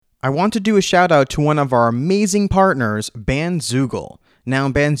I want to do a shout out to one of our amazing partners, Bandzoogle. Now,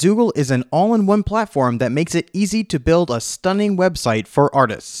 Bandzoogle is an all-in-one platform that makes it easy to build a stunning website for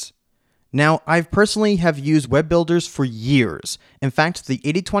artists. Now, I've personally have used web builders for years. In fact, the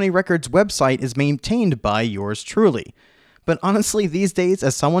 8020 Records website is maintained by yours truly. But honestly, these days,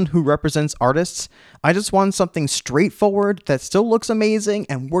 as someone who represents artists, I just want something straightforward that still looks amazing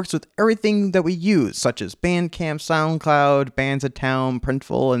and works with everything that we use, such as Bandcamp, SoundCloud, Bands of Town,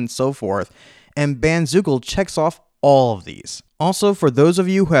 Printful, and so forth. And Bandzoogle checks off all of these. Also, for those of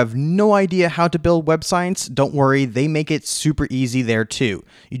you who have no idea how to build websites, don't worry, they make it super easy there too.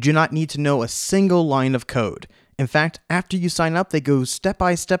 You do not need to know a single line of code. In fact, after you sign up, they go step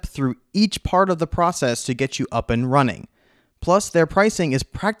by step through each part of the process to get you up and running. Plus, their pricing is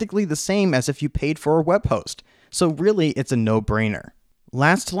practically the same as if you paid for a web host, so really it's a no-brainer.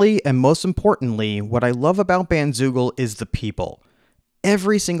 Lastly, and most importantly, what I love about Bandzoogle is the people.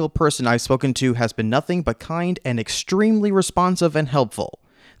 Every single person I've spoken to has been nothing but kind and extremely responsive and helpful.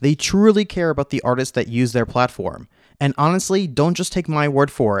 They truly care about the artists that use their platform. And honestly, don't just take my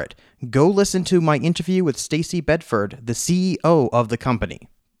word for it. Go listen to my interview with Stacey Bedford, the CEO of the company.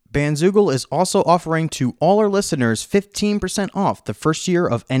 Bandzoogle is also offering to all our listeners 15% off the first year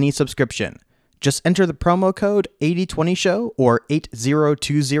of any subscription. Just enter the promo code 8020show or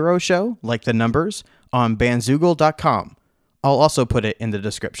 8020show, like the numbers, on bandzoogle.com. I'll also put it in the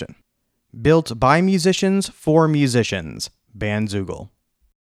description. Built by musicians for musicians. Bandzoogle.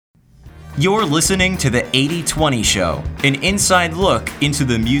 You're listening to the 8020 Show, an inside look into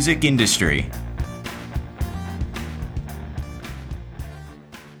the music industry.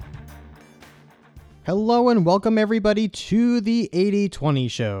 Hello and welcome everybody to the 8020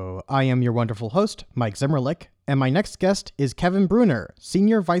 Show. I am your wonderful host, Mike Zimmerlich, and my next guest is Kevin Breuner,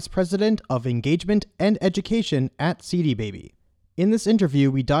 Senior Vice President of Engagement and Education at CD Baby. In this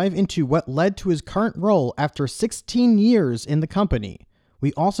interview, we dive into what led to his current role after 16 years in the company.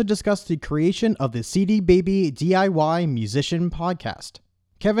 We also discuss the creation of the CD Baby DIY Musician Podcast.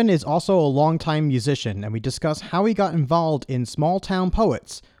 Kevin is also a longtime musician, and we discuss how he got involved in Small Town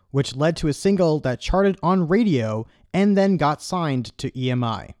Poets, which led to a single that charted on radio and then got signed to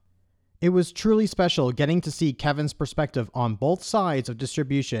EMI. It was truly special getting to see Kevin's perspective on both sides of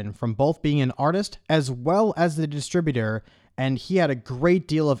distribution, from both being an artist as well as the distributor, and he had a great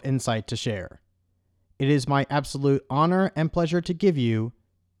deal of insight to share. It is my absolute honor and pleasure to give you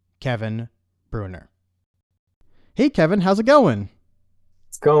Kevin Breuner. Hey Kevin, how's it going?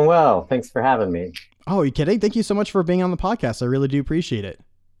 It's going well. Thanks for having me. Oh, are you kidding? Thank you so much for being on the podcast. I really do appreciate it.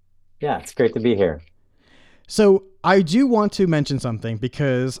 Yeah, it's great to be here. So I do want to mention something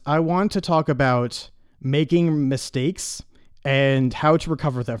because I want to talk about making mistakes and how to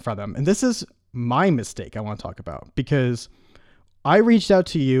recover from them. And this is my mistake I want to talk about because I reached out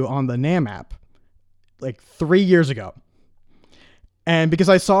to you on the NAMM app like 3 years ago. And because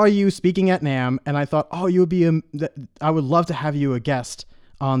I saw you speaking at NAMM and I thought, oh, you would be, I would love to have you a guest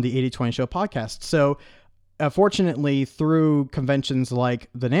on the 8020 Show podcast. So fortunately, through conventions like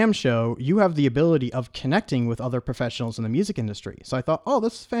the NAMM show, you have the ability of connecting with other professionals in the music industry. So I thought, oh,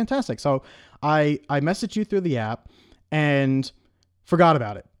 this is fantastic. So I messaged you through the app and forgot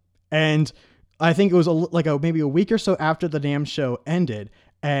about it. And I think it was maybe a week or so after the NAMM show ended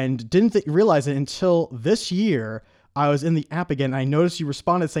and didn't realize it until this year. I was in the app again. And I noticed you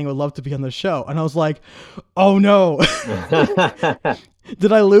responded saying, I would love to be on the show. And I was like, oh no.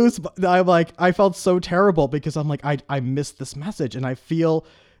 Did I lose? I felt so terrible because I'm like, I missed this message and I feel,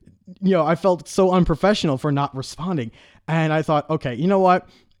 I felt so unprofessional for not responding. And I thought, okay, you know what?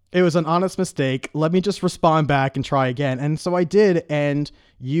 It was an honest mistake. Let me just respond back and try again. And so I did. And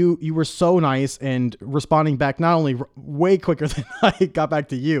you were so nice and responding back, not only way quicker than I got back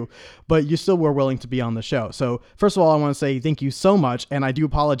to you, but you still were willing to be on the show. So first of all, I want to say thank you so much. And I do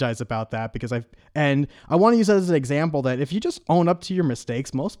apologize about that because I want to use that as an example that if you just own up to your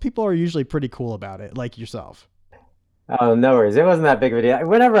mistakes, most people are usually pretty cool about it, like yourself. Oh, no worries. It wasn't that big of a deal.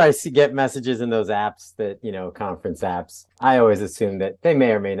 Whenever I get messages in those apps that, conference apps, I always assume that they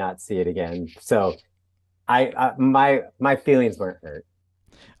may or may not see it again. So my feelings weren't hurt.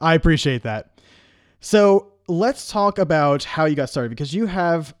 I appreciate that. So let's talk about how you got started because you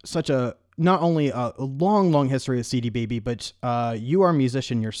have such not only a long history of CD Baby, but you are a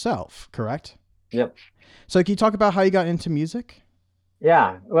musician yourself, correct? Yep. So can you talk about how you got into music?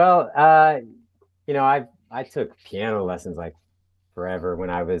 Yeah. Well, I took piano lessons like forever when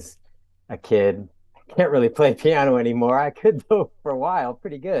I was a kid. I can't really play piano anymore. I could though for a while,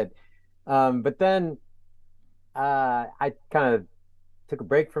 pretty good. But then I kind of took a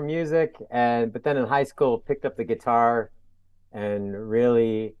break from music but then in high school picked up the guitar and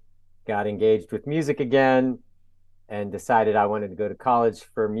really got engaged with music again and decided I wanted to go to college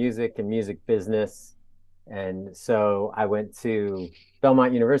for music and music business. And so I went to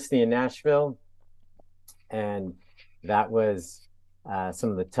Belmont University in Nashville, and that was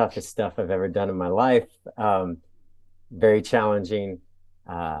some of the toughest stuff I've ever done in my life. Very challenging.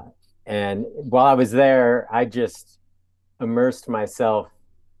 Uh, and while I was there, I just immersed myself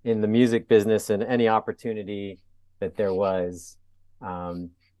in the music business and any opportunity that there was. Um,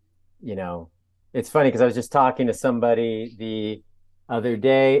 you know, it's funny because I was just talking to somebody the other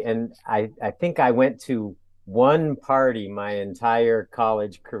day, and I think I went to one party my entire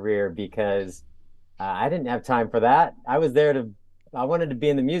college career because I didn't have time for that. I wanted to be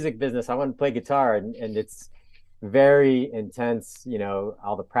in the music business. I wanted to play guitar, and it's very intense,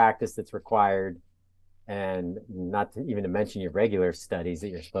 all the practice that's required, and not to even to mention your regular studies that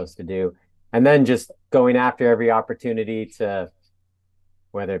you're supposed to do. And then just going after every opportunity to,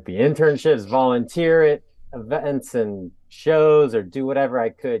 whether it be internships, volunteer at events and shows, or do whatever I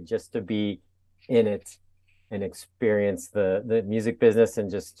could just to be in it and experience the music business and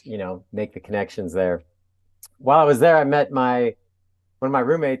just, make the connections there. While I was there, I met my one of my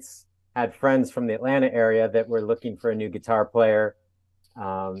roommates had friends from the Atlanta area that were looking for a new guitar player.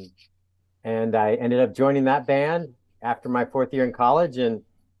 Um, and I ended up joining that band after my fourth year in college. And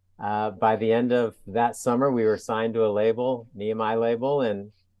by the end of that summer, we were signed to a label, Nehemiah label,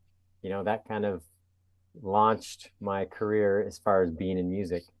 and that kind of launched my career as far as being in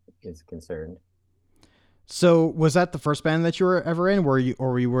music is concerned. So was that the first band that you were ever in? Or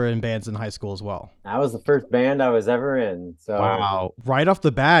you were in bands in high school as well? That was the first band I was ever in. So Wow! Right off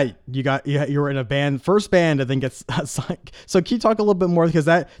the bat, you were in a band, first band, and then gets signed. So can you talk a little bit more because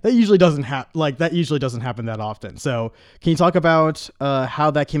that usually doesn't happen that often. So can you talk about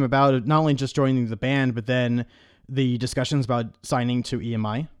how that came about? Not only just joining the band, but then the discussions about signing to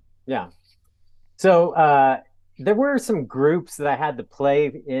EMI. yeah. So there were some groups that I had to play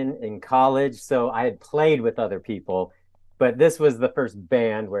in college. So I had played with other people, but this was the first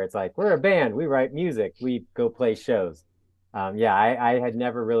band where it's like, we're a band, we write music, we go play shows. Yeah, I'd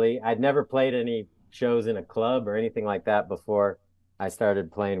never played any shows in a club or anything like that before I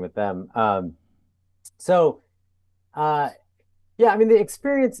started playing with them. So uh, yeah, I mean the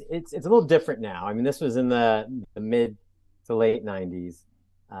experience it's a little different now. I mean this was in the mid to late 90s.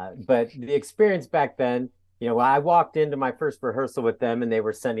 But the experience back then, when I walked into my first rehearsal with them and they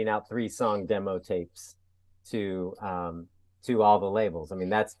were sending out 3-song demo tapes to all the labels. I mean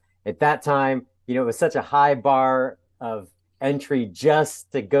that's at that time, it was such a high bar of entry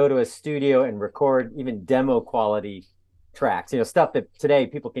just to go to a studio and record even demo quality tracks, stuff that today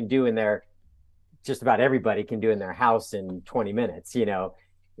people can do in their just about everybody can do in their house in 20 minutes.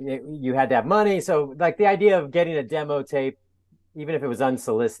 You had to have money. So, like, the idea of getting a demo tape, even if it was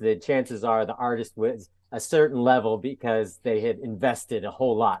unsolicited, chances are the artist was a certain level because they had invested a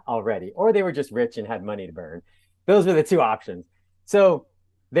whole lot already, or they were just rich and had money to burn. Those were the two options. So,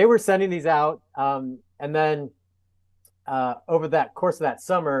 they were sending these out. And then over that course of that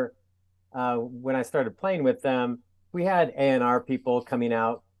summer, when I started playing with them, we had A&R people coming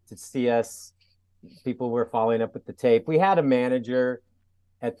out to see us. People were following up with the tape. We had a manager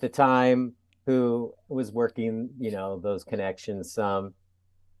at the time who was working, those connections some.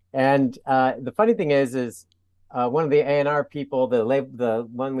 And the funny thing is one of the A&R people, the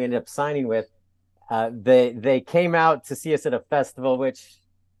one we ended up signing with, they came out to see us at a festival, which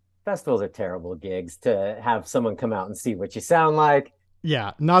festivals are terrible gigs to have someone come out and see what you sound like.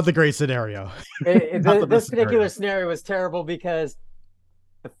 Yeah, not the great scenario. Not the This best particular scenario. scenario was terrible because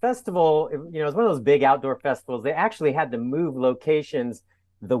the festival, it was one of those big outdoor festivals. They actually had to move locations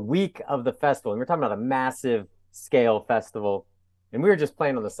the week of the festival. And we're talking about a massive scale festival. And we were just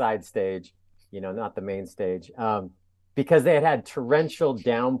playing on the side stage, not the main stage, because they had torrential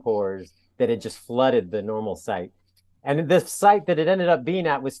downpours that had just flooded the normal site. And the site that it ended up being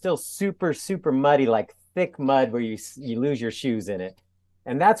at was still super, super muddy, like thick mud where you lose your shoes in it.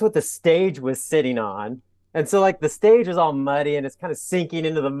 And that's what the stage was sitting on. And so like the stage was all muddy and it's kind of sinking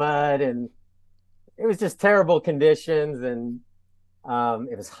into the mud, and it was just terrible conditions, and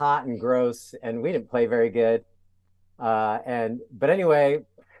it was hot and gross, and we didn't play very good. But anyway,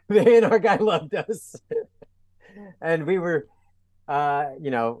 the A&R guy loved us. And we were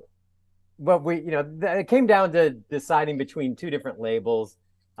you know but we it came down to deciding between two different labels.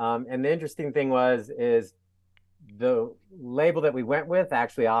 And the interesting thing is the label that we went with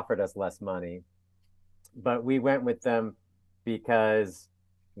actually offered us less money, but we went with them because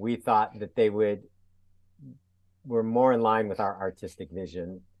we thought that they were more in line with our artistic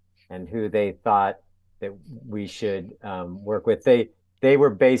vision and who they thought that we should work with. they were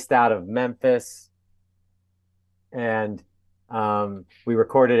based out of Memphis, and we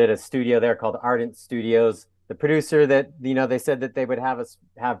recorded at a studio there called Ardent Studios. The producer that they said that they would have us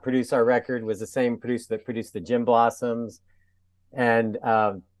have produce our record was the same producer that produced the Gin Blossoms, and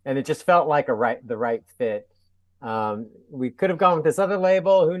it just felt like the right fit. We could have gone with this other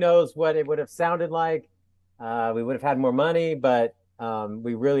label. Who knows what it would have sounded like? We would have had more money, but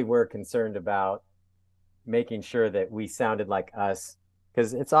we really were concerned about making sure that we sounded like us,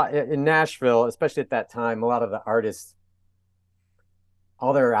 because it's in Nashville, especially at that time. A lot of the artists,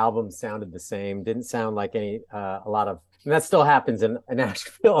 all their albums sounded the same, didn't sound like a lot of, and that still happens in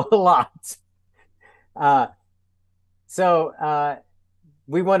Nashville a lot. Uh, so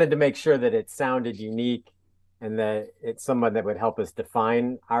we wanted to make sure that it sounded unique and that it's someone that would help us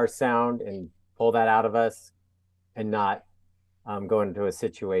define our sound and pull that out of us, and not go into a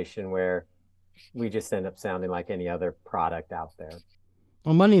situation where we just end up sounding like any other product out there.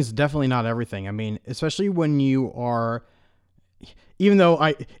 Well, money is definitely not everything. I mean, especially when you are, even though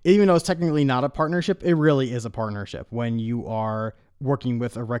it's technically not a partnership, it really is a partnership when you are working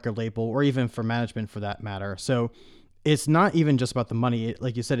with a record label, or even for management for that matter. So it's not even just about the money.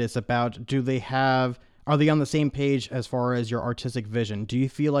 Like you said, it's about, are they on the same page as far as your artistic vision? Do you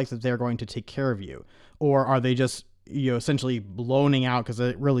feel like that they're going to take care of you, or are they just, essentially loaning out, because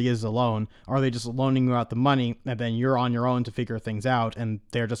it really is a loan? Are they just loaning you out the money and then you're on your own to figure things out, and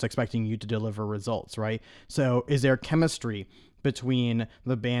they're just expecting you to deliver results, right? So is there chemistry between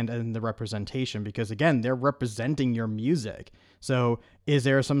the band and the representation? Because again, they're representing your music. So is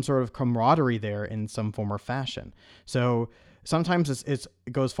there some sort of camaraderie there in some form or fashion? So sometimes it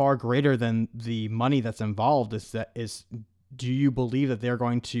goes far greater than the money that's involved. Do you believe that they're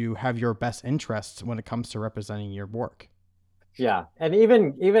going to have your best interests when it comes to representing your work? Yeah, and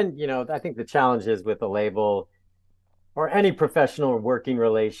even I think the challenge is with a label or any professional working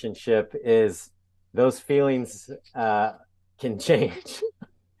relationship is those feelings can change.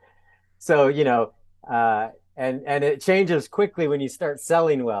 So and it changes quickly when you start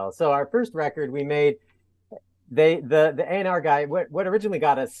selling well. So our first record we made, the A&R guy, what originally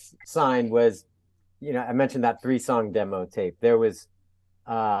got us signed was, I mentioned that 3-song demo tape. There was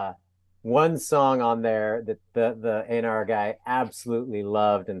one song on there that the A&R guy absolutely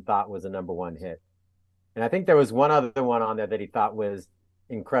loved and thought was a #1 hit. And I think there was one other one on there that he thought was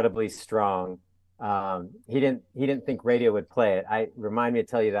incredibly strong. He didn't think radio would play it. Remind me to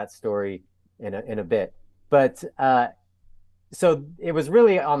tell you that story in a bit. But so it was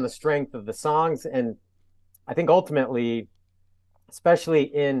really on the strength of the songs, and I think ultimately, especially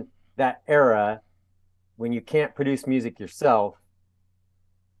in that era, when you can't produce music yourself,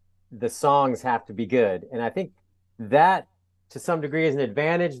 the songs have to be good. And I think that to some degree is an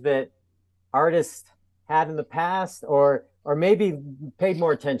advantage that artists had in the past, or maybe paid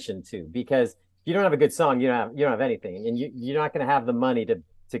more attention to, because if you don't have a good song, you don't have anything, and you're not going to have the money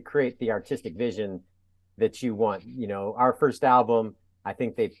to create the artistic vision that you want. Our first album, I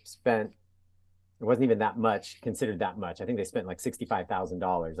think they spent, it wasn't even that much, considered that much. I think they spent like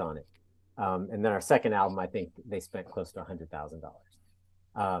 $65,000 on it. And then our second album, I think they spent close to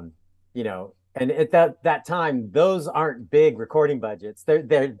 $100,000. And at that time, those aren't big recording budgets.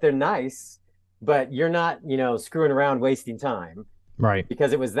 They're nice, but you're not, screwing around wasting time, Right.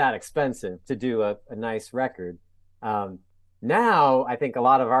 because it was that expensive to do a nice record. Now I think a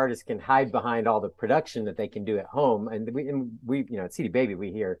lot of artists can hide behind all the production that they can do at home. And we at CD Baby,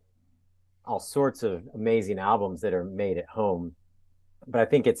 we hear all sorts of amazing albums that are made at home. But I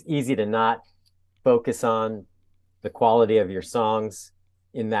think it's easy to not focus on the quality of your songs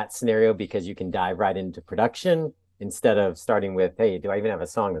in that scenario, because you can dive right into production instead of starting with, hey, do I even have a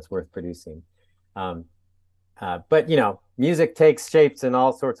song that's worth producing? But music takes shapes in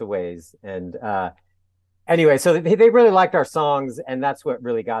all sorts of ways. And anyway, so they really liked our songs, and that's what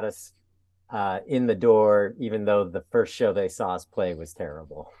really got us in the door, even though the first show they saw us play was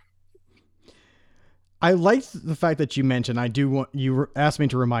terrible. I like the fact that you mentioned, you asked me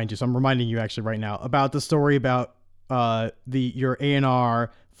to remind you, so I'm reminding you actually right now about the story about your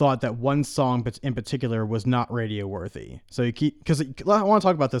A&R thought that one song in particular was not radio worthy. So because I want to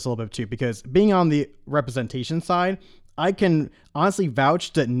talk about this a little bit too, because being on the representation side, I can honestly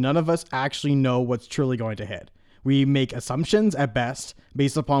vouch that none of us actually know what's truly going to hit. We make assumptions at best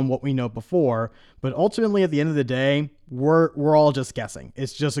based upon what we know before, but ultimately at the end of the day, we're all just guessing.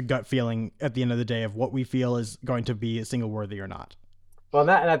 It's just a gut feeling at the end of the day of what we feel is going to be single worthy or not. Well,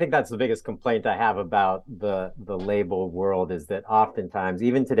 and I think that's the biggest complaint I have about the label world, is that oftentimes,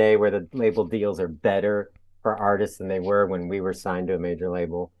 even today, where the label deals are better for artists than they were when we were signed to a major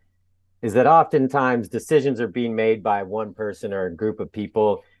label, is that oftentimes decisions are being made by one person or a group of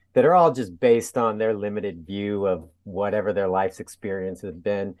people that are all just based on their limited view of whatever their life's experience has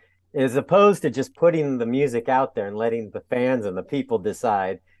been, as opposed to just putting the music out there and letting the fans and the people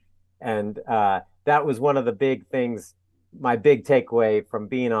decide. And that was one of the big things. My big takeaway from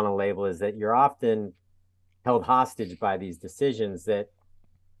being on a label is that you're often held hostage by these decisions that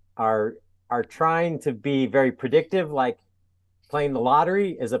are are trying to be very predictive, like playing the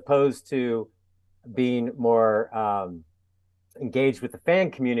lottery, as opposed to being more engaged with the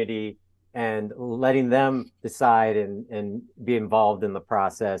fan community and letting them decide and be involved in the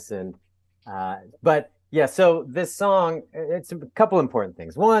process. And but yeah, so this song, it's a couple important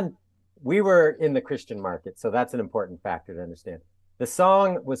things. One, we were in the Christian market, so that's an important factor to understand. The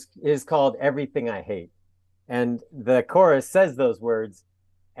song is called "Everything I Hate," and the chorus says those words,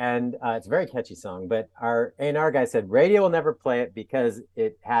 and it's a very catchy song. But our A&R guy said radio will never play it because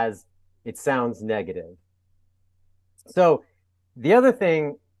it sounds negative. So the other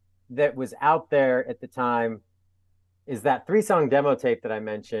thing that was out there at the time is that 3-song demo tape that I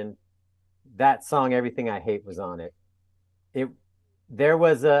mentioned. That song "Everything I Hate" was on it. It There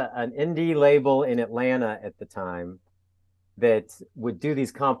was an indie label in Atlanta at the time that would do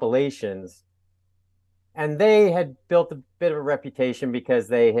these compilations, and they had built a bit of a reputation because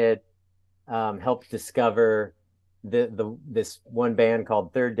they had helped discover this one band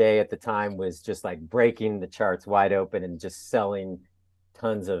called Third Day. At the time was just like breaking the charts wide open and just selling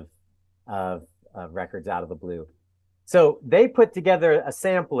tons of records out of the blue. So they put together a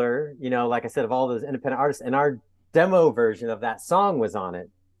sampler, like I said, of all those independent artists, and our demo version of that song was on it.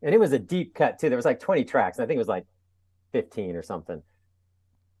 And it was a deep cut too. There was like 20 tracks. I think it was like 15 or something.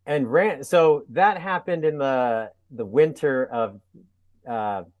 And so that happened in the winter of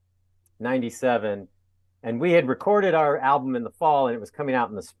 '97, and we had recorded our album in the fall, and it was coming out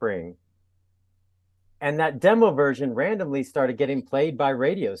in the spring. And that demo version randomly started getting played by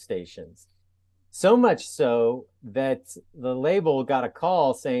radio stations. So much so that the label got a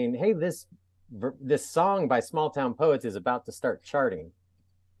call saying, "Hey, this song by Small Town Poets is about to start charting."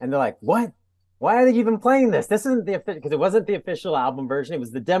 And they're like, "What? Why are they even playing this? This isn't because it wasn't the official album version. It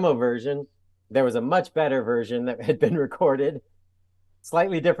was the demo version. There was a much better version that had been recorded,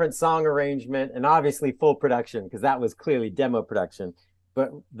 slightly different song arrangement, and obviously full production, because that was clearly demo production.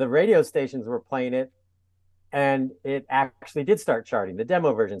 But the radio stations were playing it, and it actually did start charting, the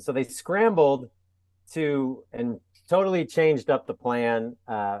demo version. So they scrambled and totally changed up the plan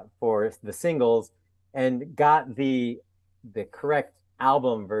for the singles and got the correct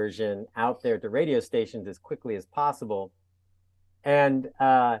album version out there to radio stations as quickly as possible. And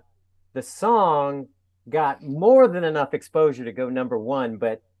the song got more than enough exposure to go number one.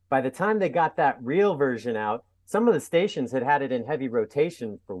 But by the time they got that real version out, some of the stations had it in heavy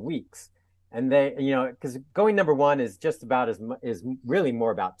rotation for weeks. And they, because going number one is just about is really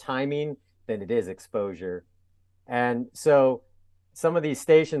more about timing than it is exposure. And so some of these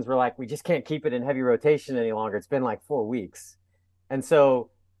stations were like, "We just can't keep it in heavy rotation any longer. It's been like 4 weeks." And so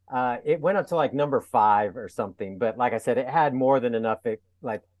it went up to like number 5 or something. But like I said, it had more than enough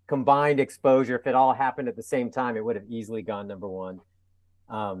like combined exposure. If it all happened at the same time, it would have easily gone number one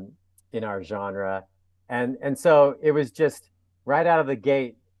in our genre. And so it was just right out of the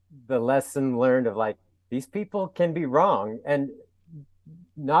gate, the lesson learned of like, these people can be wrong. And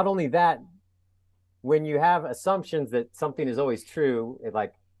not only that, when you have assumptions that something is always true,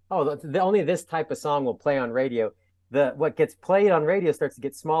 like, oh, only this type of song will play on radio. What gets played on radio starts to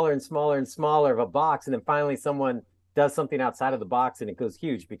get smaller and smaller and smaller of a box, and then finally someone does something outside of the box and it goes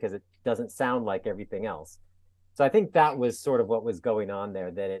huge because it doesn't sound like everything else. So I think that was sort of what was going on there,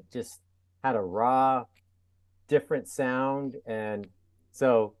 that it just had a raw, different sound. And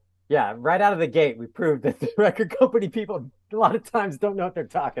so, yeah, right out of the gate, we proved that the record company people a lot of times don't know what they're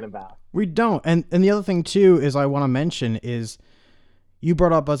talking about. We don't. And the other thing too is I want to mention is you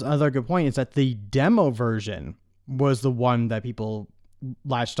brought up as another good point is that the demo version was the one that people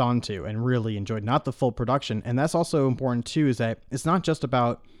latched onto and really enjoyed, not the full production. And that's also important too, is that it's not just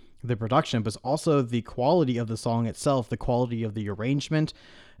about the production, but it's also the quality of the song itself, the quality of the arrangement,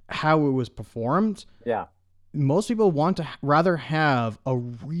 how it was performed. Yeah. Most people want to rather have a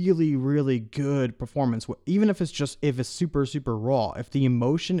really, really good performance, even if it's super, super raw. If the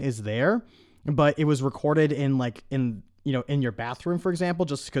emotion is there, but it was recorded in your bathroom, for example,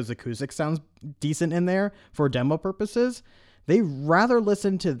 just because the acoustic sounds decent in there for demo purposes, they rather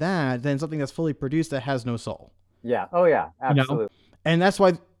listen to that than something that's fully produced that has no soul. Yeah. Oh yeah, absolutely. And that's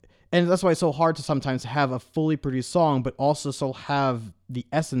why And that's why it's so hard to sometimes have a fully produced song, but also still have the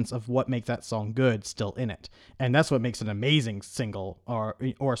essence of what makes that song good still in it. And that's what makes an amazing single or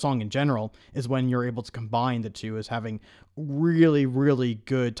a song in general, is when you're able to combine the two, as having really, really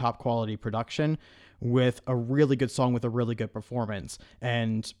good top quality production with a really good song with a really good performance.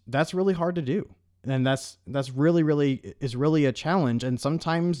 And that's really hard to do. And that's really a challenge. And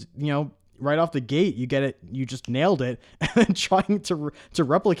sometimes, right off the gate, you get it, you just nailed it, and then trying to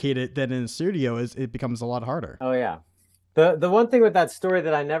replicate it then in the studio it becomes a lot harder. Oh yeah. The one thing with that story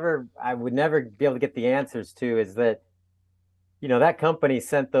that I would never be able to get the answers to is that, that company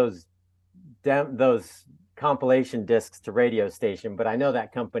sent those compilation discs to radio station, but I know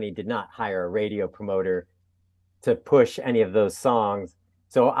that company did not hire a radio promoter to push any of those songs.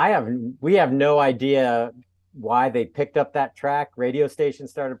 So we have no idea why they picked up that track. Radio station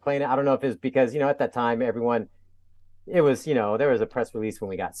started playing it. I don't know if it's because, at that time there was a press release when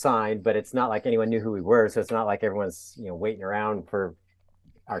we got signed, but it's not like anyone knew who we were. So it's not like everyone's, waiting around for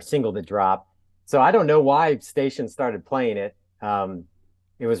our single to drop. So I don't know why stations started playing it.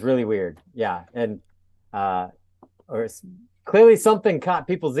 It was really weird. Yeah. And, or clearly something caught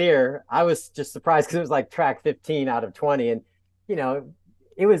people's ear. I was just surprised because it was like track 15 out of 20. And,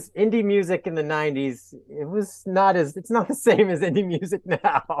 it was indie music in the 90s. It's not the same as indie music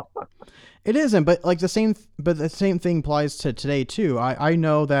now. It isn't, but the same thing applies to today too. I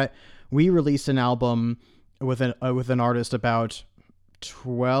know that we released an album with an artist about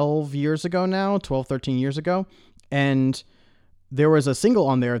 13 years ago. And there was a single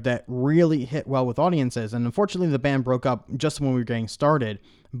on there that really hit well with audiences. And unfortunately the band broke up just when we were getting started,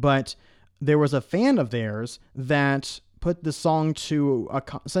 but there was a fan of theirs that put the song to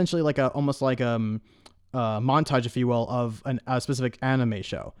essentially almost like a montage, if you will, of a specific anime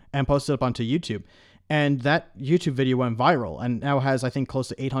show, and posted it up onto YouTube. And that YouTube video went viral and now has, I think, close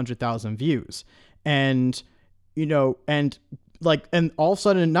to 800,000 views. And, and all of a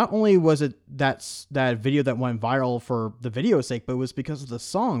sudden, not only was it that video that went viral for the video's sake, but it was because of the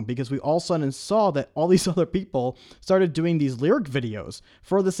song, because we all of a sudden saw that all these other people started doing these lyric videos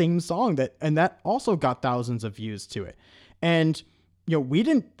for the same song, and that also got thousands of views to it. And, we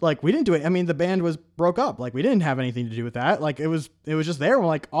didn't do it. I mean, the band broke up. We didn't have anything to do with that. It was just there. We're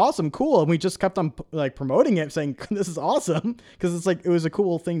like, awesome, cool. And we just kept on promoting it, saying, this is awesome. Cause it's it was a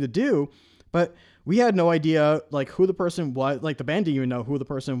cool thing to do, but we had no idea who the person was. The band didn't even know who the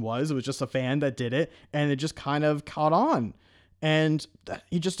person was. It was just a fan that did it, and it just kind of caught on. And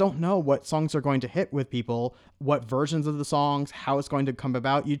you just don't know what songs are going to hit with people, what versions of the songs, how it's going to come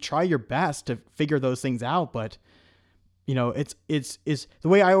about. You try your best to figure those things out, but it's the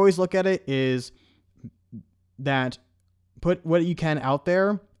way I always look at it is that put what you can out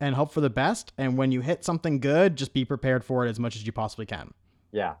there and hope for the best. And when you hit something good, just be prepared for it as much as you possibly can.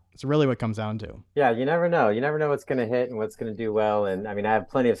 Yeah. It's really what it comes down to. Yeah. You never know. You never know what's going to hit and what's going to do well. And I mean, I have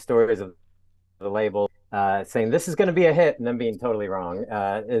plenty of stories of the label saying this is going to be a hit and them being totally wrong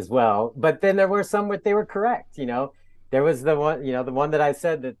as well. But then there were some they were correct. There was the one that I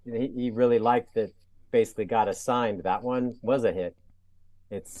said that he really liked, that basically got us signed. That one was a hit.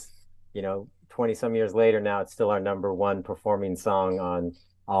 It's 20 some years later now, it's still our number one performing song on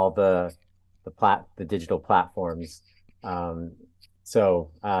all the digital platforms.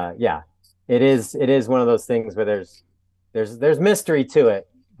 So yeah, it is one of those things where there's mystery to it,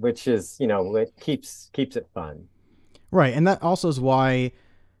 which is it keeps it fun. Right. And that also is why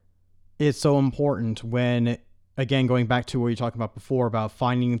it's so important when, again, going back to what you were talking about before about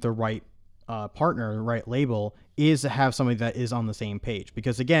finding the right partner, the right label, is to have somebody that is on the same page.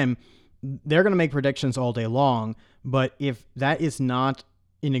 Because again, they're going to make predictions all day long, but if that is not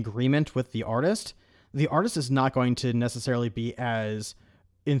in agreement with the artist is not going to necessarily be as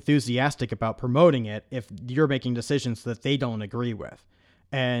enthusiastic about promoting it if you're making decisions that they don't agree with.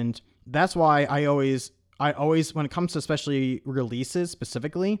 And that's why I always, when it comes to especially releases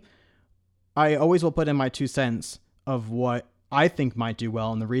specifically, I always will put in my 2 cents of what I think might do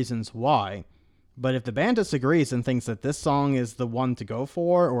well and the reasons why. But if the band disagrees and thinks that this song is the one to go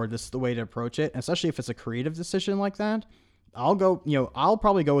for, or this is the way to approach it, especially if it's a creative decision like that, I'll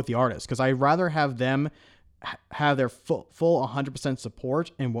probably go with the artist, because I'd rather have them have their full 100%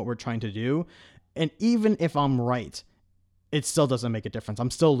 support in what we're trying to do. And even if I'm right, it still doesn't make a difference.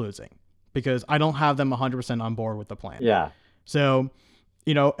 I'm still losing because I don't have them 100% on board with the plan. Yeah. So,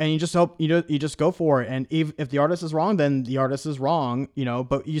 and you just hope, you just go for it. And if the artist is wrong, then the artist is wrong,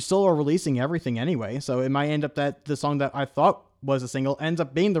 but you still are releasing everything anyway. So it might end up that the song that I thought was a single ends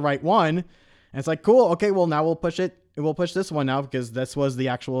up being the right one. And it's like, cool. Okay. Well, now we'll push it. We'll push this one now because this was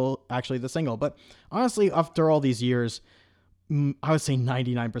actually the single. But honestly, after all these years, I would say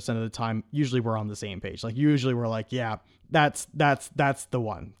 99% of the time, usually we're on the same page. Like usually we're like, yeah, that's the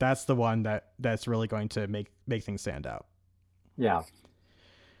one. That's the one that's really going to make things stand out. Yeah.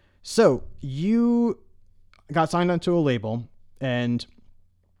 So you got signed onto a label and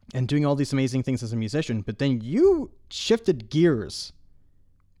doing all these amazing things as a musician, but then you shifted gears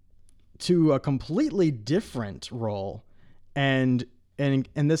to a completely different role, and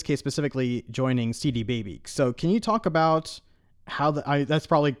in this case specifically joining CD Baby. So can you talk about how that's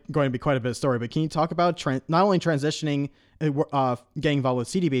probably going to be quite a bit of story, but can you talk about not only transitioning, getting involved with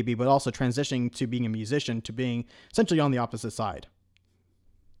CD Baby, but also transitioning to being a musician, to being essentially on the opposite side?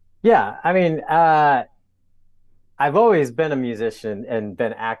 Yeah. I mean, I've always been a musician and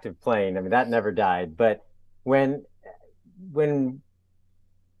been active playing. I mean, that never died. But when when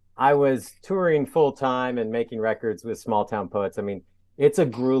I was touring full time and making records with small town poets, I mean, it's a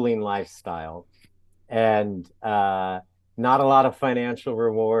grueling lifestyle and not a lot of financial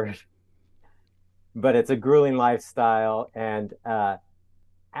reward, but it's a grueling lifestyle. And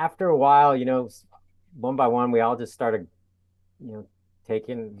after a while, one by one, we all just started, you know,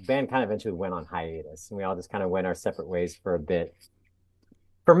 taking the band kind of eventually went on hiatus and we all just kind of went our separate ways for a bit.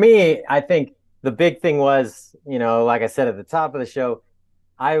 For me, I think the big thing was, like I said at the top of the show,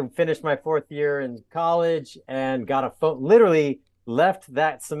 I finished my fourth year in college and got a phone, literally left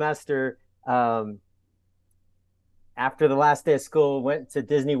that semester after the last day of school, went to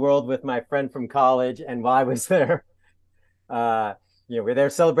Disney World with my friend from college. And while I was there, uh, we are there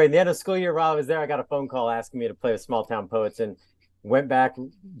celebrating the end of school year. While I was there, I got a phone call asking me to play with Small Town Poets and went back,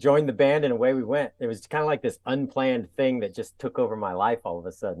 joined the band, and away we went. It was kind of like this unplanned thing that just took over my life all of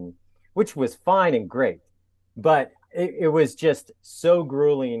a sudden, which was fine and great. But it was just so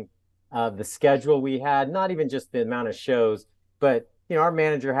grueling. The schedule we had, not even just the amount of shows, but our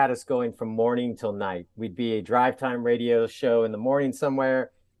manager had us going from morning till night. We'd be a drive time radio show in the morning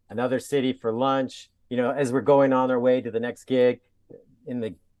somewhere, another city for lunch. As we're going on our way to the next gig, in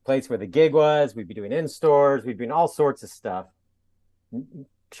the place where the gig was, we'd be doing in stores, we'd be doing all sorts of stuff.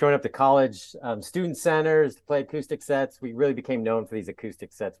 Showing up to college student centers to play acoustic sets. We really became known for these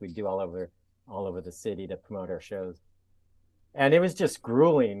acoustic sets we'd do all over the city to promote our shows. And it was just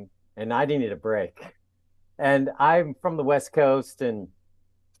grueling, and I needed a break. And I'm from the West Coast, and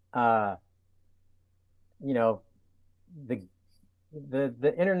the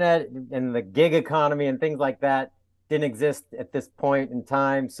the internet and the gig economy and things like that didn't exist at this point in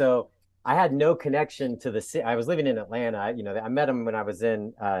time. So I had no connection to the city. I was living in Atlanta. I met him when I was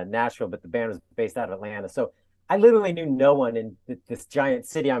in Nashville, but the band was based out of Atlanta. So I literally knew no one in this giant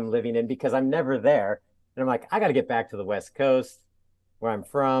city I'm living in because I'm never there. And I'm like, I got to get back to the West Coast where I'm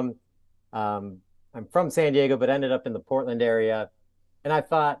from. I'm from San Diego, but ended up in the Portland area. And I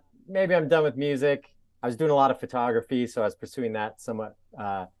thought maybe I'm done with music. I was doing a lot of photography, so I was pursuing that somewhat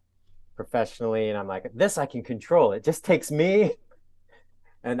professionally. And I'm like, this I can control. It just takes me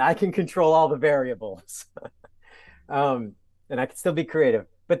and I can control all the variables. And I can still be creative.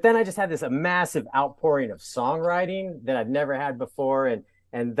 But then I just had this a massive outpouring of songwriting that I've never had before.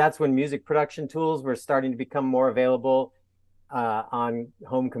 And that's when music production tools were starting to become more available on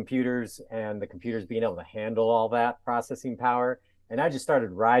home computers, and the computers being able to handle all that processing power. And I just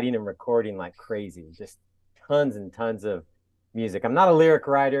started writing and recording like crazy, just tons and tons of music. I'm not a lyric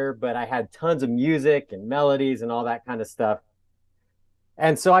writer, but I had tons of music and melodies and all that kind of stuff.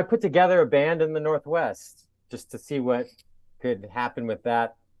 And so I put together a band in the Northwest just to see what could happen with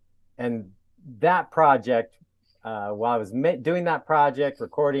that. And that project, while I was doing that project,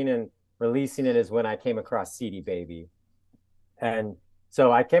 recording and releasing it, is when I came across CD Baby. And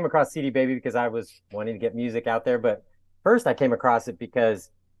so I came across CD Baby because I was wanting to get music out there. But first I came across it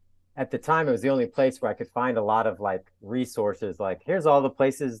because at the time it was the only place where I could find a lot of like resources. Like, here's all the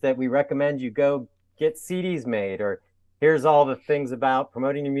places that we recommend you go get CDs made, or here's all the things about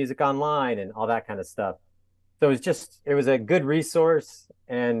promoting your music online and all that kind of stuff. So it was a good resource,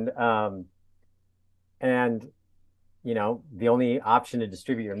 and the only option to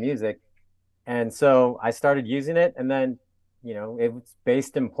distribute your music. And so I started using it, and then it was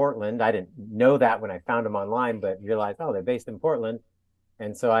based in Portland. I didn't know that when I found them online, but realized, oh, they're based in Portland.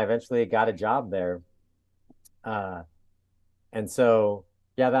 And so I eventually got a job there. And so,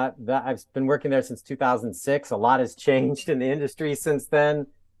 yeah, that I've been working there since 2006. A lot has changed in the industry since then.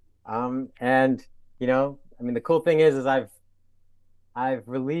 And, the cool thing is I've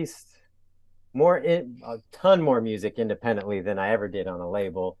released a ton more music independently than I ever did on a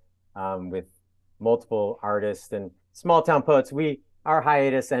label, with multiple artists and Small Town Poets. Our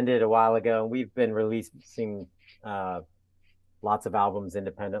hiatus ended a while ago, and we've been releasing lots of albums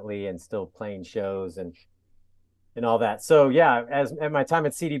independently and still playing shows. And and all that. So yeah, as at my time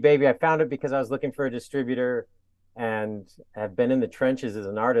at CD Baby, I found it because I was looking for a distributor and have been in the trenches as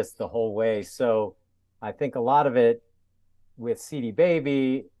an artist the whole way. So I think a lot of it with CD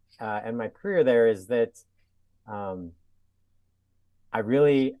Baby and my career there is that um, I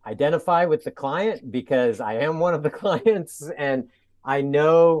really identify with the client because I am one of the clients and I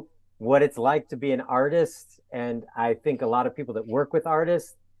know what it's like to be an artist. And I think a lot of people that work with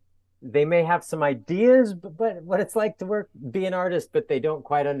artists, they may have some ideas, but what it's like to be an artist, but they don't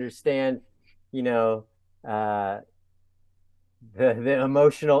quite understand, you know, uh, the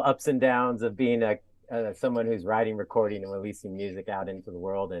emotional ups and downs of being someone who's writing, recording, and releasing music out into the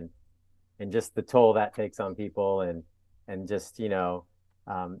world, and just the toll that takes on people, and just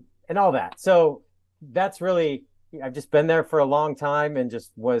and all that. So that's really, I've just been there for a long time, and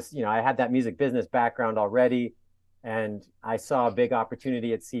just was, I had that music business background already, and I saw a big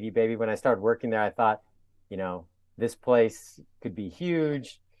opportunity at CD Baby when I started working there. I thought, this place could be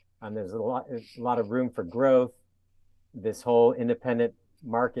huge. There's a lot of room for growth. This whole independent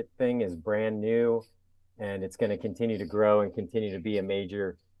market thing is brand new, and it's going to continue to grow and continue to be a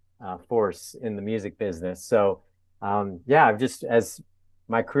major force in the music business. So, yeah, I've just, as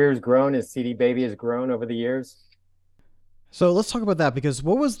my career has grown, as CD Baby has grown over the years. So let's talk about that, because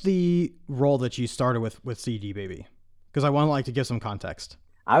what was the role that you started with CD Baby? Because I want to like to give some context.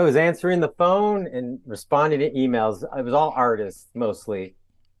 I was answering the phone and responding to emails. It was all artists, mostly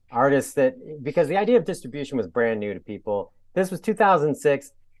artists that, because the idea of distribution was brand new to people. This was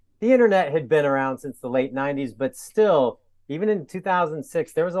 2006. The internet had been around since the late 90s, but still, even in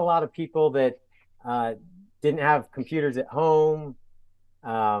 2006, there was a lot of people that uh, didn't have computers at home.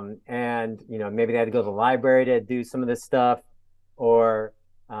 And maybe they had to go to the library to do some of this stuff, or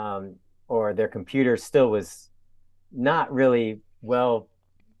um, or their computer still was not really well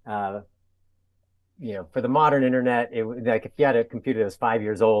uh, for the modern internet. It like, if you had a computer that was 5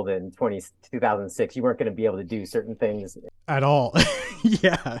 years old in 2006, you weren't going to be able to do certain things, At all.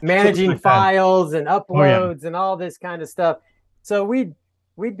 Yeah. managing Back then. files and Oh yeah. uploads and all this kind of stuff. So we'd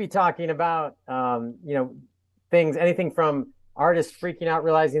be talking about things, anything from artists freaking out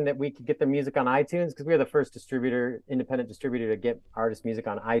realizing that we could get their music on iTunes, because we were the first independent distributor to get artist music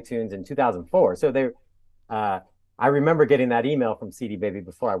on iTunes in 2004. So uh, I remember getting that email from CD Baby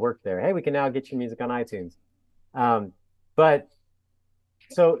before I worked there. Hey, we can now get your music on iTunes. But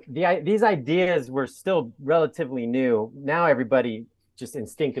so these ideas were still relatively new. Now everybody just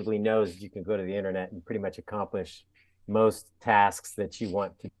instinctively knows you can go to the internet and pretty much accomplish most tasks that you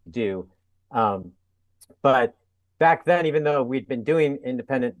want to do. Um, but back then, even though we'd been doing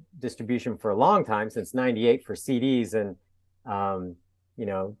independent distribution for a long time, since '98 for CDs, and um, you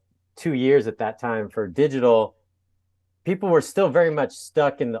know 2 years at that time for digital, people were still very much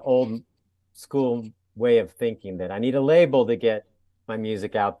stuck in the old school way of thinking that I need a label to get my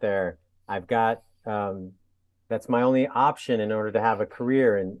music out there. I've got that's my only option in order to have a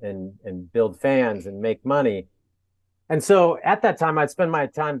career and build fans and make money. And so at that time, I'd spend my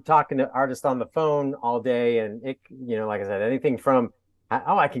time talking to artists on the phone all day, and like I said, anything from,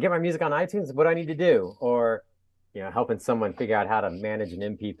 oh, I can get my music on iTunes. What do I need to do? Or helping someone figure out how to manage an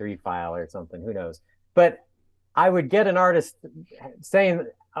MP3 file or something. Who knows? But I would get an artist saying,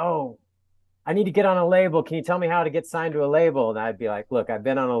 "Oh, I need to get on a label. Can you tell me how to get signed to a label?" And I'd be like, "Look, I've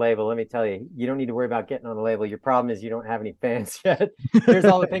been on a label. Let me tell you, you don't need to worry about getting on a label. Your problem is you don't have any fans yet. Here's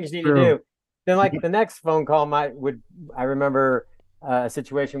all the things you need to True. do." Then, like, the next phone call, I remember a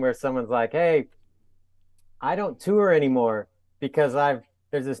situation where someone's like, "Hey, I don't tour anymore because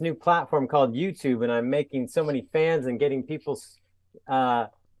there's this new platform called YouTube, and I'm making so many fans and getting uh,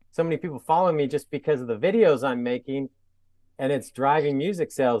 so many people following me just because of the videos I'm making, and it's driving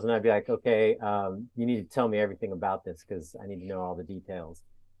music sales." And I'd be like, "Okay, you need to tell me everything about this because I need to know all the details."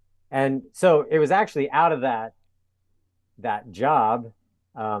 And so it was actually out of that job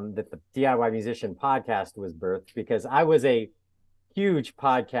that the DIY Musician podcast was birthed, because I was a huge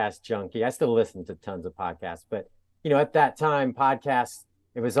podcast junkie. I still listen to tons of podcasts, but at that time, podcasts,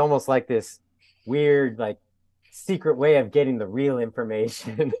 it was almost like this weird, like, secret way of getting the real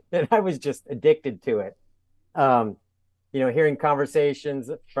information, and I was just addicted to it. Um, hearing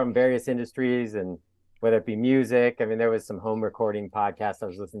conversations from various industries, and whether it be music. I mean, there was some home recording podcasts I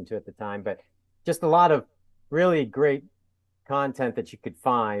was listening to at the time, but just a lot of really great content that you could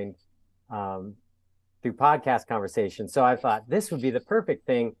find um, through podcast conversations. So I thought this would be the perfect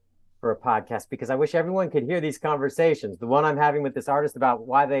thing for a podcast, because I wish everyone could hear these conversations. The one I'm having with this artist about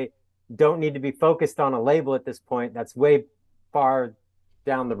why they don't need to be focused on a label at this point, that's way far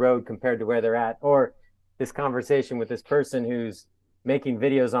down the road compared to where they're at. Or this conversation with this person who's making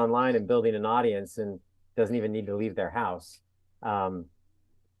videos online and building an audience and doesn't even need to leave their house. And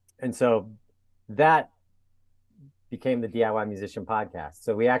so that became the DIY Musician Podcast.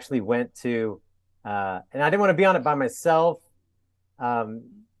 So we actually went to, and I didn't want to be on it by myself.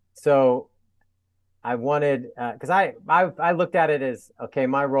 So I wanted, because I looked at it as, okay,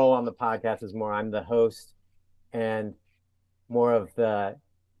 my role on the podcast is more, I'm the host and more of the,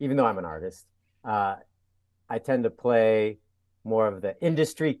 even though I'm an artist, I tend to play more of the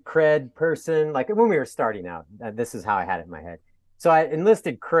industry cred person. Like when we were starting out, this is how I had it in my head. So I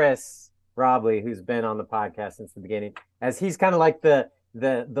enlisted Chris Robley, who's been on the podcast since the beginning, as he's kind of like the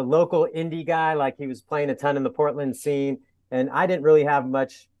local indie guy. Like he was playing a ton in the Portland scene, and I didn't really have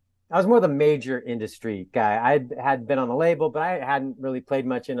much. I was more the major industry guy. I had been on a label, but I hadn't really played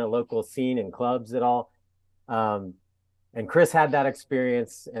much in a local scene and clubs at all. And Chris had that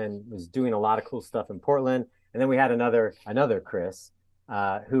experience and was doing a lot of cool stuff in Portland. And then we had another Chris,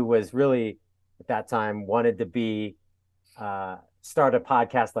 who was really at that time wanted to be start a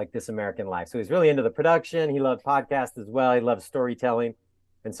podcast like This American Life. So he's really into the production. He loved podcasts as well. He loved storytelling.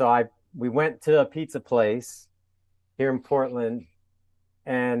 And so we went to a pizza place here in Portland,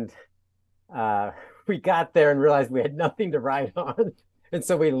 and we got there and realized we had nothing to write on. And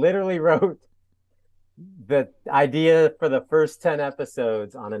so we literally wrote the idea for the first 10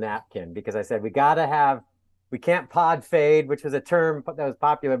 episodes on a napkin, because I said, we can't pod fade, which was a term that was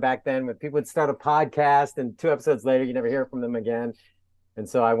popular back then, when people would start a podcast and 2 episodes later, you never hear from them again. And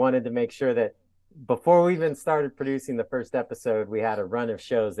so I wanted to make sure that before we even started producing the first episode, we had a run of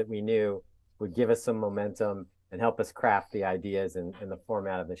shows that we knew would give us some momentum and help us craft the ideas and the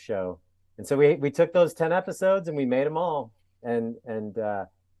format of the show. And so we took those 10 episodes and we made them all. And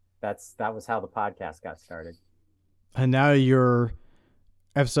that was how the podcast got started. And now your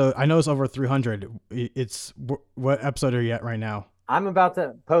episode, I know it's over 300. It's what episode are you at right now? I'm about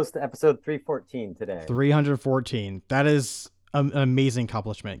to post episode 314 today. 314. That is an amazing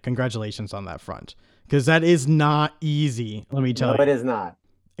accomplishment. Congratulations on that front, because that is not easy. Let me tell you. No, it is not.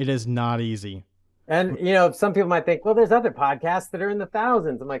 It is not easy. And, some people might think, well, there's other podcasts that are in the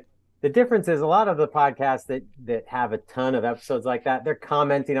thousands. I'm like, the difference is a lot of the podcasts that have a ton of episodes like that, they're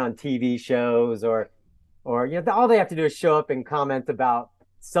commenting on TV shows or all they have to do is show up and comment about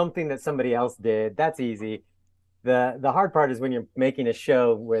something that somebody else did. That's easy. The hard part is when you're making a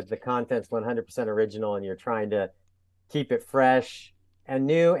show where the content's 100% original and you're trying to keep it fresh and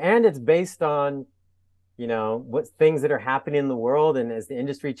new, and it's based on what things that are happening in the world. And as the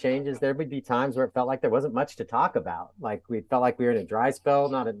industry changes, there would be times where it felt like there wasn't much to talk about. Like we felt like we were in a dry spell,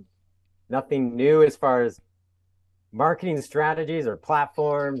 nothing new as far as marketing strategies or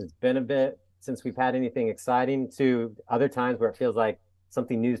platforms. It's been a bit since we've had anything exciting, to other times where it feels like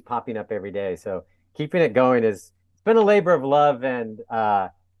something new is popping up every day. So keeping it going it's been a labor of love. And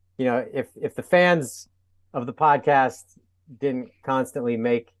if the fans of the podcast didn't constantly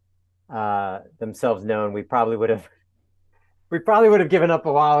make themselves known, we probably would have given up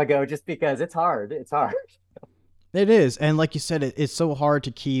a while ago, just because it's hard. It is. And like you said, it's so hard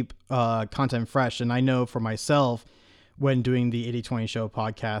to keep content fresh. And I know for myself, when doing the 80/20 Show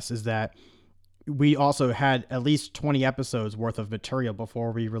podcast, is that we also had at least 20 episodes worth of material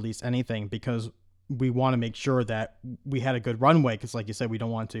before we release anything, because we want to make sure that we had a good runway. Because like you said, we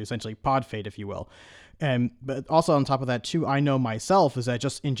don't want to essentially pod fade, if you will. But also on top of that too, I know myself is that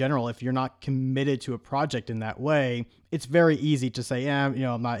just in general, if you're not committed to a project in that way, it's very easy to say,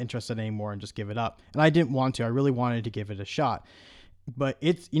 I'm not interested anymore and just give it up. And I didn't want to. I really wanted to give it a shot. But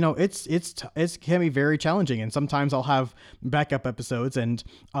it can be very challenging, and sometimes I'll have backup episodes. And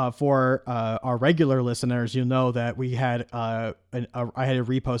for our regular listeners, you'll know that we had I had a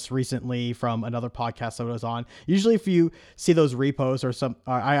repost recently from another podcast that I was on. Usually, if you see those reposts or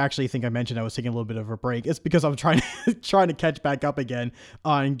I actually think I mentioned I was taking a little bit of a break. It's because I'm trying to catch back up again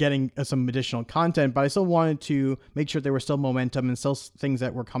on getting some additional content. But I still wanted to make sure there was still momentum and still things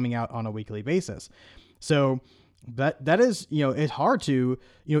that were coming out on a weekly basis. So that is, it's hard to,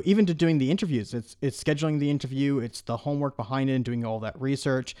 even to doing the interviews, it's scheduling the interview, it's the homework behind it and doing all that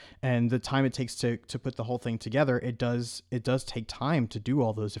research and the time it takes to put the whole thing together. It does take time to do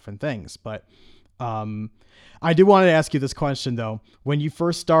all those different things. But I do want to ask you this question though. When you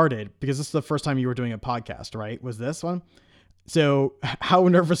first started, because this is the first time you were doing a podcast, right? Was this one? So how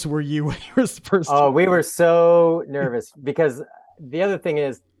nervous were you when you were first? Oh, we were so nervous, because the other thing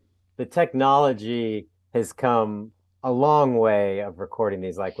is the technology has come a long way of recording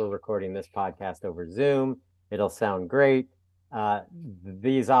these. Like, we're recording this podcast over Zoom. It'll sound great.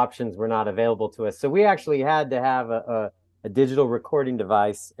 These options were not available to us. So we actually had to have a digital recording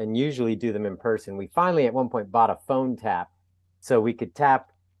device and usually do them in person. We finally at one point bought a phone tap so we could tap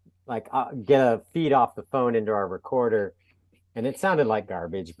like get a feed off the phone into our recorder, and it sounded like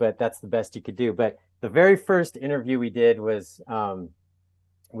garbage, but that's the best you could do. But the very first interview we did was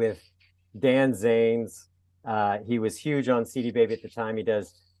with Dan Zanes. He was huge on CD Baby at the time. He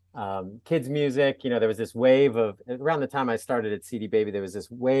does kids music. There was this wave of around the time I started at CD Baby. There was this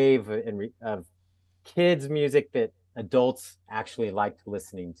wave of kids music that adults actually liked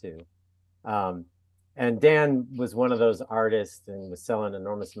listening to. Um, and Dan was one of those artists and was selling an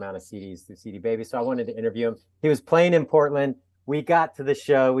enormous amount of CDs through CD Baby. So I wanted to interview him. He was playing in Portland. We got to the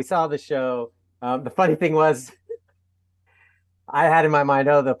show. We saw the show. The funny thing was, I had in my mind,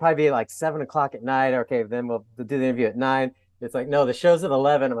 oh, they'll probably be like 7 o'clock at night. Okay, then we'll do the interview at 9. It's like, no, the show's at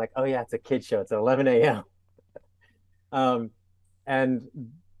 11. I'm like, oh yeah, it's a kid show. It's at 11 a.m. And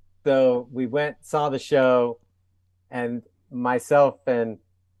so we went, saw the show, and myself and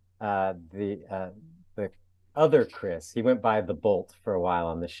the other Chris, he went by the Bolt for a while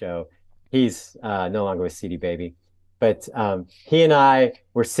on the show. He's no longer with CD Baby, but he and I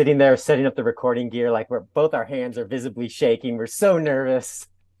were sitting there setting up the recording gear, like we're both our hands are visibly shaking. We're so nervous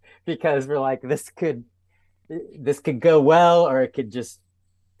because we're like, this could go well, or it could just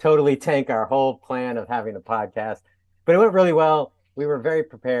totally tank our whole plan of having a podcast. But it went really well. We were very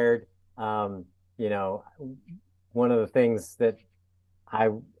prepared. You know, one of the things that I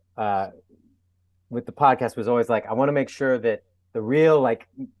with the podcast was always like, I want to make sure that the real, like,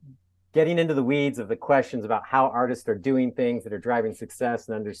 getting into the weeds of the questions about how artists are doing things that are driving success,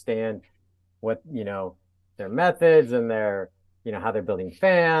 and understand what, their methods and their, how they're building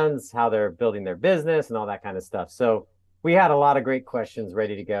fans, how they're building their business and all that kind of stuff. So we had a lot of great questions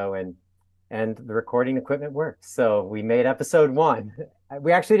ready to go, and the recording equipment worked. So we made episode 1.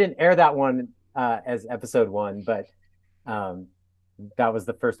 We actually didn't air that one as episode 1, but that was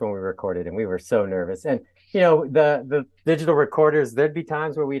the first one we recorded, and we were so nervous. And the digital recorders, there'd be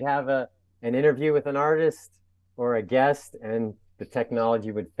times where we'd have an interview with an artist or a guest, and the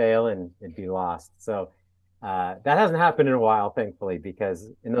technology would fail and it'd be lost. So that hasn't happened in a while, thankfully,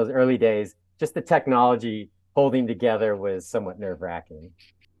 because in those early days, just the technology holding together was somewhat nerve-wracking.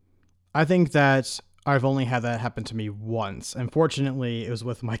 I think that I've only had that happen to me once. Unfortunately, it was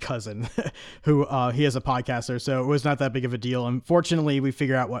with my cousin, who he is a podcaster, so it was not that big of a deal. Unfortunately, we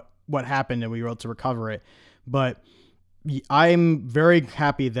figured out what happened and we were able to recover it. But I'm very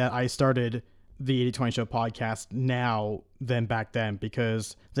happy that I started the 80/20 Show podcast now than back then,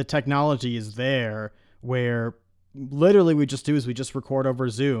 because the technology is there where literally we just record over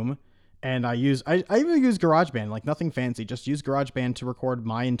Zoom. And I even use GarageBand, like nothing fancy, just use GarageBand to record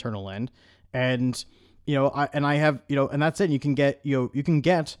my internal end. And, I have, and that's it. You can get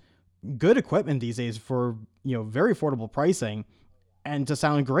good equipment these days for, very affordable pricing and to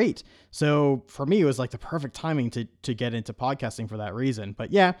sound great. So for me, it was like the perfect timing to get into podcasting for that reason.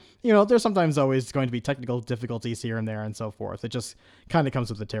 But yeah, there's sometimes always going to be technical difficulties here and there and so forth. It just kind of comes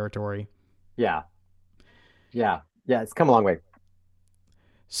with the territory. Yeah. Yeah. Yeah. It's come a long way.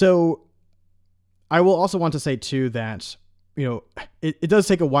 So I will also want to say too that, it does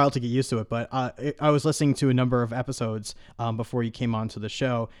take a while to get used to it, but I was listening to a number of episodes before you came onto the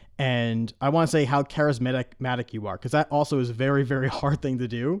show, and I want to say how charismatic you are, because that also is a very, very hard thing to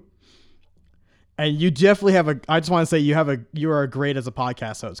do. And you definitely I just want to say you are great as a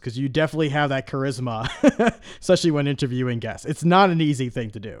podcast host, because you definitely have that charisma, especially when interviewing guests. It's not an easy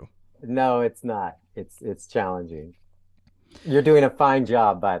thing to do. No, it's not. It's challenging. You're doing a fine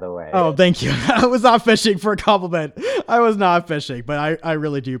job, by the way. Oh, thank you. I was not fishing for a compliment. I was not fishing, but I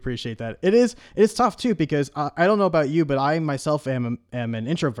really do appreciate that. It's tough too, because I don't know about you, but I myself am an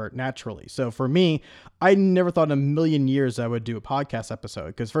introvert naturally. So for me, I never thought in a million years I would do a podcast episode,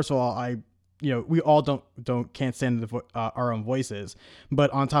 because first of all, we all can't stand our own voices,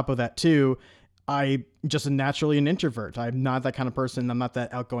 but on top of that too, I just naturally an introvert. I'm not that kind of person. I'm not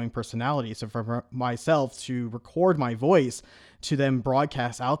that outgoing personality. So for myself to record my voice to then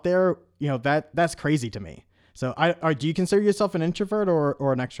broadcast out there, that's crazy to me. So do you consider yourself an introvert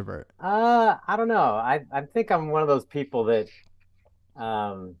or an extrovert? I don't know. I think I'm one of those people that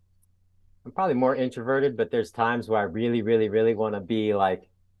I'm probably more introverted, but there's times where I really, really, really want to be like,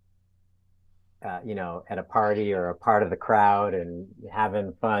 at a party or a part of the crowd and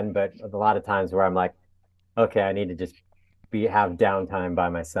having fun. But a lot of times where I'm like, okay, I need to just have downtime by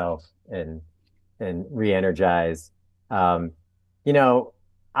myself and re-energize.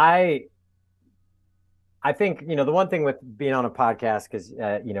 I think, the one thing with being on a podcast, because,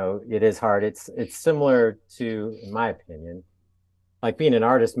 it is hard. It's similar to, in my opinion, like being an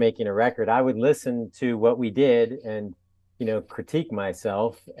artist making a record. I would listen to what we did and, critique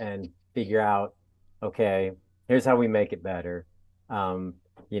myself and figure out, okay, here's how we make it better.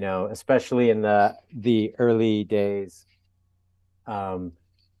 especially in the early days. Um,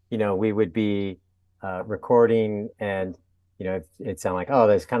 we would be recording and, it'd sound like, oh,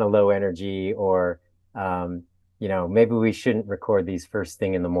 there's kind of low energy, or, maybe we shouldn't record these first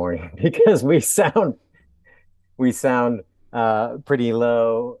thing in the morning because we sound pretty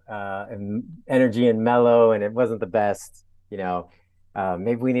low and energy and mellow, and it wasn't the best.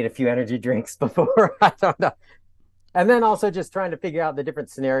 Maybe we need a few energy drinks before. I don't know. And then also just trying to figure out the different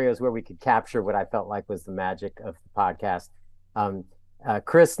scenarios where we could capture what I felt like was the magic of the podcast. Um,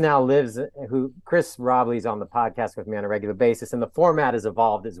 Chris now lives, Chris Robley's on the podcast with me on a regular basis, and the format has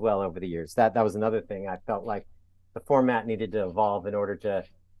evolved as well over the years. That was another thing. I felt like the format needed to evolve in order to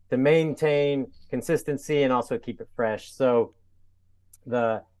maintain consistency and also keep it fresh. So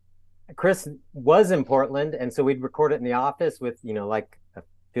the Chris was in Portland, and so we'd record it in the office with, like a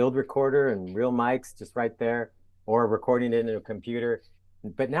field recorder and real mics just right there, or recording it in a computer.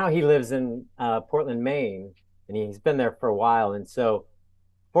 But now he lives in Portland, Maine, and he's been there for a while. And so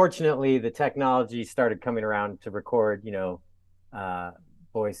fortunately, the technology started coming around to record,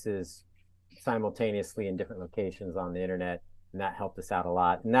 voices simultaneously in different locations on the internet. And that helped us out a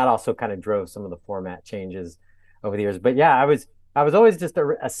lot. And that also kind of drove some of the format changes over the years. But yeah, I was always just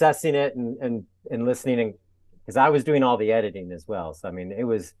assessing it and listening, and because I was doing all the editing as well. So I mean, it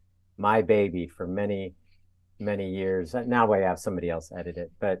was my baby for many, many years. Now I have somebody else edit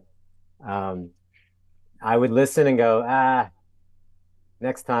it, but I would listen and go,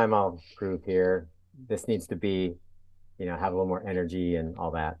 next time I'll improve here. This needs to be, have a little more energy and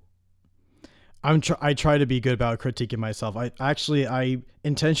all that. I try to be good about critiquing myself. I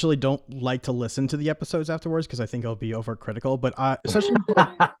intentionally don't like to listen to the episodes afterwards because I think I'll be overcritical. But especially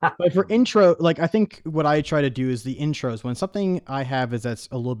but for intro, like I think what I try to do is the intros. When something I have is that's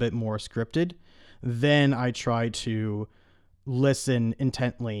a little bit more scripted, then I try to listen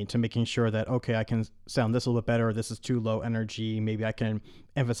intently to making sure that, okay, I can sound this a little bit better. This is too low energy. Maybe I can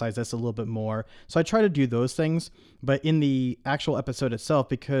emphasize this a little bit more. So I try to do those things. But in the actual episode itself,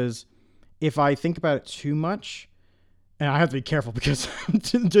 because if I think about it too much, and I have to be careful because I'm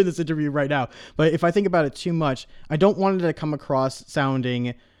doing this interview right now, but if I think about it too much, I don't want it to come across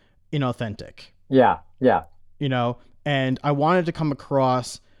sounding inauthentic. Yeah. And I want it to come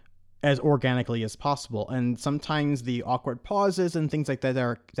across as organically as possible. And sometimes the awkward pauses and things like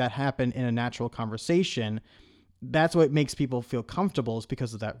that that happen in a natural conversation, that's what makes people feel comfortable, is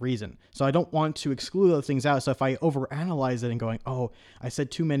because of that reason. So I don't want to exclude those things out. So if I overanalyze it and going, oh, I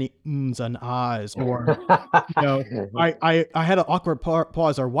said too many ums and ahs, or I had an awkward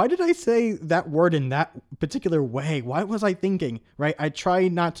pause, or why did I say that word in that particular way? Why was I thinking, right? I try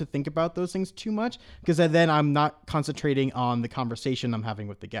not to think about those things too much, because then I'm not concentrating on the conversation I'm having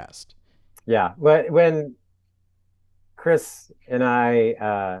with the guest. Yeah. When Chris and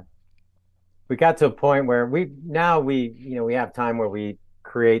I, we got to a point where we have time where we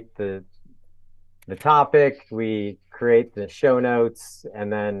create the topic, we create the show notes,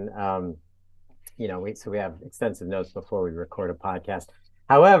 and then we have extensive notes before we record a podcast.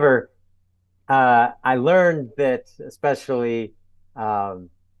 However, I learned that, especially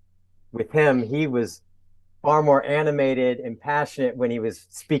with him, he was far more animated and passionate when he was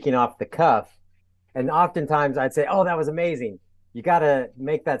speaking off the cuff, and oftentimes I'd say, "Oh, that was amazing." You got to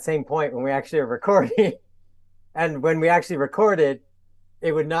make that same point when we actually are recording. And when we actually recorded,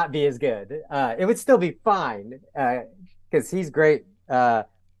 it would not be as good. It would still be fine because he's great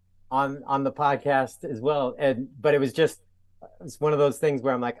on the podcast as well. But it's one of those things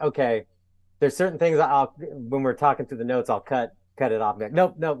where I'm like, okay, there's certain things when we're talking through the notes, I'll cut it off. Like,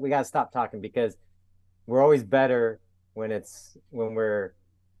 nope, we got to stop talking, because we're always better when we're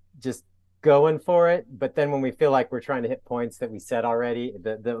just going for it. But then when we feel like we're trying to hit points that we said already,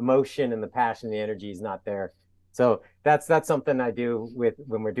 the emotion and the passion, the energy is not there. So that's something I do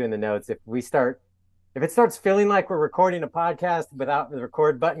when we're doing the notes. If it starts feeling like we're recording a podcast without the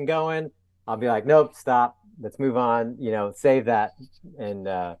record button going, I'll be like, nope, stop, let's move on, save that and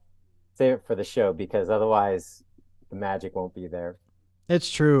save it for the show, because otherwise the magic won't be there.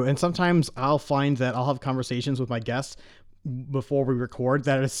 It's true. And sometimes I'll find that I'll have conversations with my guests before we record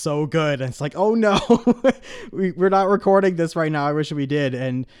that is so good, and it's like, oh no, we're not recording this right now. I wish we did.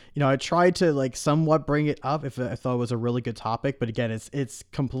 And I tried to like somewhat bring it up if I thought it was a really good topic, but again, it's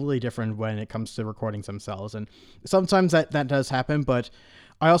completely different when it comes to recordings themselves. And sometimes that does happen, but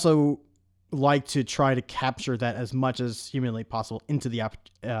I also like to try to capture that as much as humanly possible into the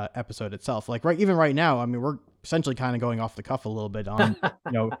episode itself. Like even right now, I mean, essentially kind of going off the cuff a little bit on,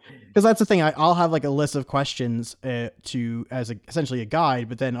 because that's the thing. I'll have like a list of questions to as essentially a guide,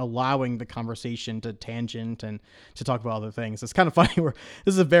 but then allowing the conversation to tangent and to talk about other things. It's kind of funny.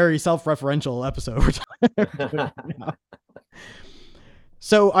 This is a very self-referential episode.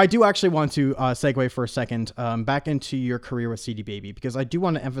 So I do actually want to segue for a second back into your career with CD Baby, because I do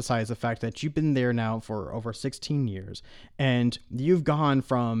want to emphasize the fact that you've been there now for over 16 years, and you've gone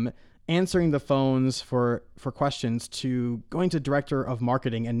from answering the phones for questions to going to director of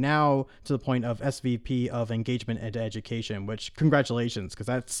marketing, and now to the point of SVP of engagement and education, which congratulations, because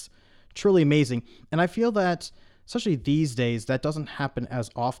that's truly amazing. And I feel that especially these days, that doesn't happen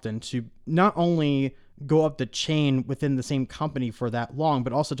as often, to not only go up the chain within the same company for that long,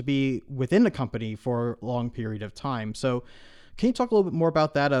 but also to be within the company for a long period of time. So can you talk a little bit more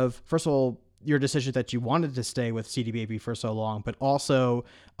about that, of, first of all, your decision that you wanted to stay with CD Baby for so long, but also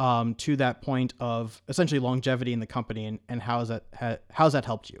to that point of essentially longevity in the company, and how's that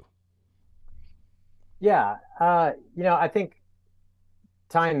helped you? Yeah, I think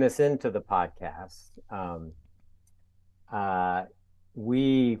tying this into the podcast,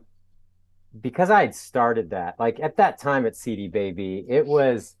 we because I had started that, like at that time at CD Baby, it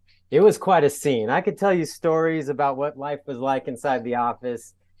was quite a scene. I could tell you stories about what life was like inside the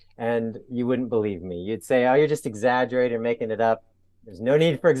office, and you wouldn't believe me. You'd say, "Oh, you're just exaggerating, making it up." There's no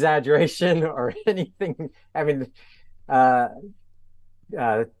need for exaggeration or anything. I mean, uh,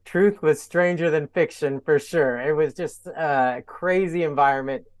 truth was stranger than fiction for sure. It was just a crazy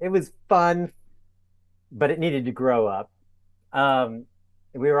environment. It was fun, but it needed to grow up. Um,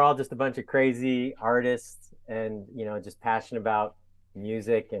 we were all just a bunch of crazy artists, and just passionate about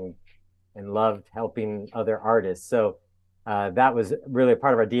music, and loved helping other artists. So that was really a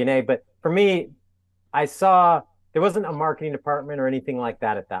part of our DNA. But for me, I saw there wasn't a marketing department or anything like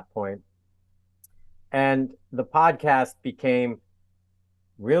that at that point. And the podcast became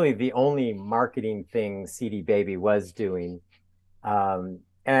really the only marketing thing CD Baby was doing.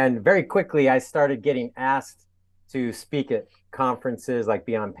 And very quickly, I started getting asked to speak at conferences, like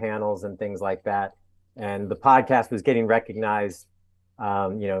be on panels and things like that. And the podcast was getting recognized.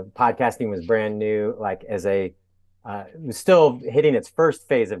 Podcasting was brand new, like it was still hitting its first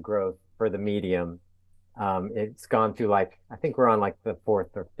phase of growth for the medium. It's gone through, like, I think we're on like the fourth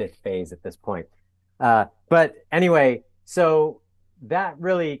or fifth phase at this point. But anyway, so that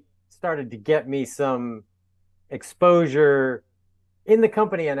really started to get me some exposure in the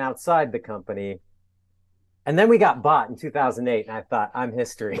company and outside the company. And then we got bought in 2008, and I thought, I'm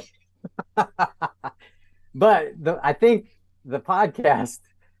history. But I think the podcast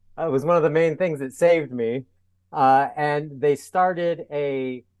was one of the main things that saved me. And they started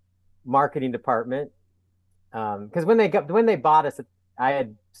a marketing department, because when they bought us, I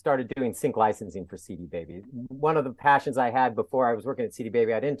had started doing sync licensing for CD Baby. One of the passions I had before I was working at CD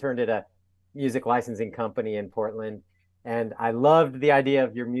Baby, I'd interned at a music licensing company in Portland, and I loved the idea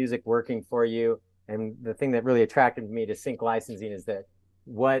of your music working for you. And the thing that really attracted me to sync licensing is that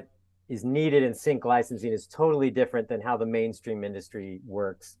what is needed in sync licensing is totally different than how the mainstream industry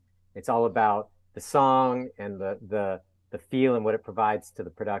works. It's all about the song and the feel and what it provides to the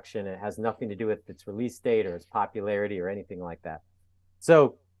production. It has nothing to do with its release date or its popularity or anything like that.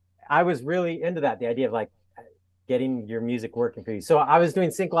 So I was really into that, the idea of like getting your music working for you. So I was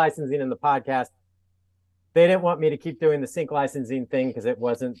doing sync licensing in the podcast. They didn't want me to keep doing the sync licensing thing because it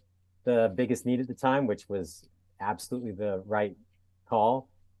wasn't the biggest need at the time, which was absolutely the right call.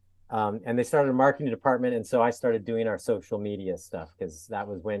 And they started a marketing department. And so I started doing our social media stuff, because that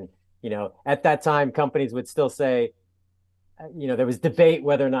was when, at that time, companies would still say, there was debate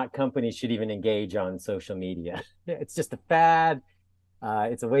whether or not companies should even engage on social media. It's just a fad.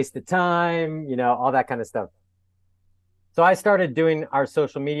 It's a waste of time, all that kind of stuff. So I started doing our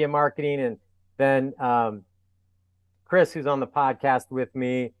social media marketing. And then Chris, who's on the podcast with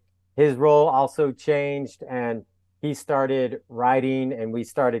me, his role also changed, and he started writing, and we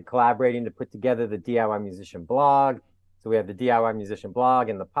started collaborating to put together the DIY Musician blog. So we have the DIY Musician blog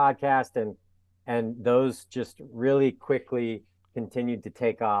and the podcast, and those just really quickly continued to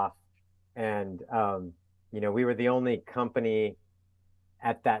take off. And we were the only company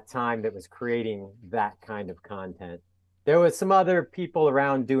at that time that was creating that kind of content. There was some other people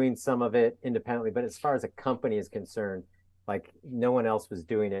around doing some of it independently, but as far as a company is concerned, like, no one else was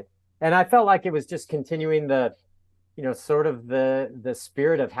doing it. And I felt like it was just continuing the sort of the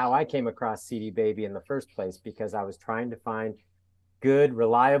spirit of how I came across CD Baby in the first place, because I was trying to find good,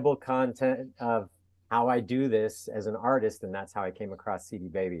 reliable content of how I do this as an artist, and that's how I came across CD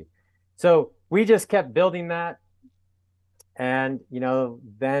Baby. So we just kept building that. And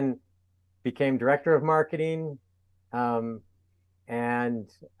then became director of marketing, um, and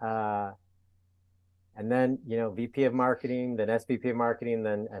uh, and then VP of marketing, then SVP of marketing,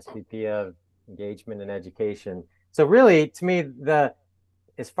 then SVP of engagement and education. So really, to me, the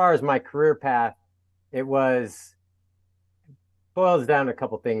as far as my career path, it was boils down to a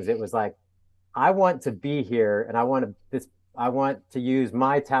couple things. It was like I want to be here, and I want to use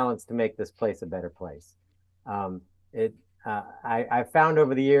my talents to make this place a better place. It I found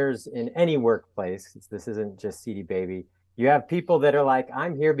over the years in any workplace, this isn't just CD Baby. You have people that are like,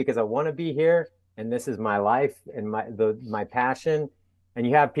 I'm here because I want to be here, and this is my life and my passion. And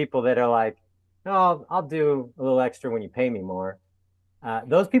you have people that are like, no, I'll do a little extra when you pay me more.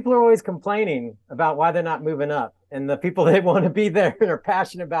 Those people are always complaining about why they're not moving up, and the people that want to be there and are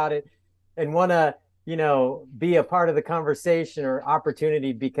passionate about it and want to be a part of the conversation or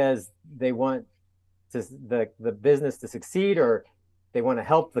opportunity because they want the business to succeed, or they want to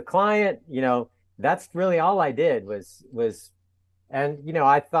help the client. That's really all I did was and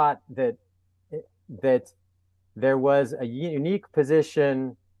I thought that there was a unique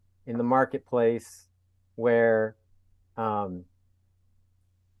position in the marketplace where um,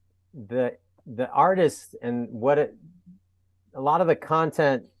 the artists and a lot of the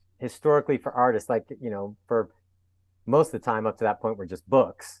content historically for artists, like for most of the time up to that point, were just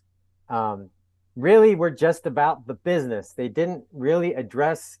books. Really were just about the business. They didn't really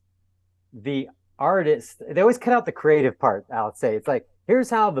address the artist. They always cut out the creative part. I'll say it's like, here's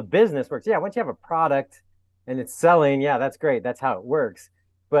how the business works. Yeah, once you have a product and it's selling, yeah, that's great. That's how it works.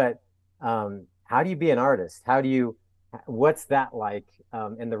 But how do you be an artist? What's that like?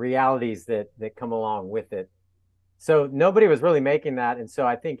 And the realities that come along with it. So nobody was really making that, and so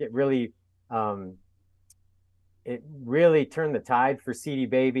I think it really turned the tide for CD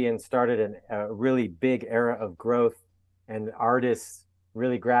Baby and started a really big era of growth, and artists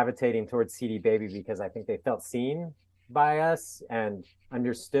really gravitating towards CD Baby because I think they felt seen by us and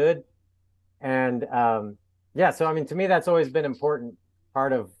understood. And yeah, so I mean, to me, that's always been an important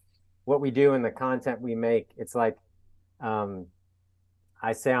part of what we do and the content we make. It's like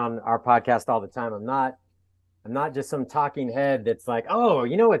I say on our podcast all the time, I'm not just some talking head that's like, oh,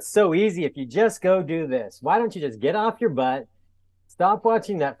 it's so easy if you just go do this. Why don't you just get off your butt, stop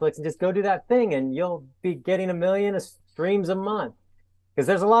watching Netflix, and just go do that thing, and you'll be getting 1 million streams a month? Because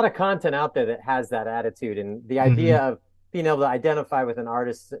there's a lot of content out there that has that attitude, and the idea of being able to identify with an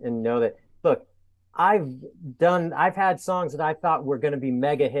artist and know that, look, I've had songs that I thought were going to be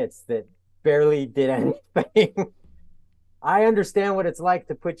mega hits that barely did anything. I understand what it's like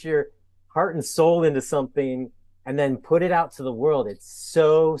to put your heart and soul into something and then put it out to the world. It's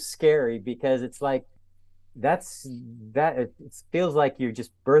so scary because it's like it feels like you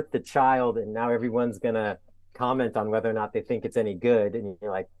just birthed a child and now everyone's gonna comment on whether or not they think it's any good, and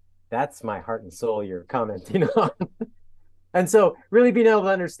you're like, that's my heart and soul you're commenting on. And so really being able to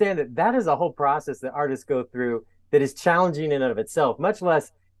understand that is a whole process that artists go through that is challenging in and of itself, much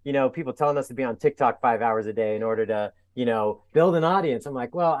less people telling us to be on TikTok 5 hours a day in order to build an audience. I'm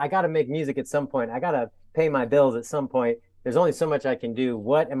like, well, I got to make music at some point. I got to pay my bills at some point. There's only so much I can do.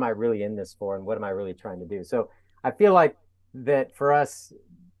 What am I really in this for? And what am I really trying to do? So I feel like that for us,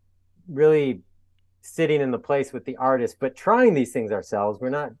 really sitting in the place with the artist, but trying these things ourselves.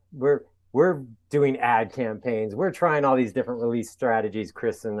 We're doing ad campaigns. We're trying all these different release strategies,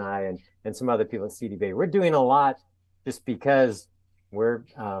 Chris and I, and some other people at CD Baby. We're doing a lot just because we're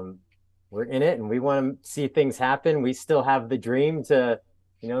in it and we want to see things happen. We still have the dream to,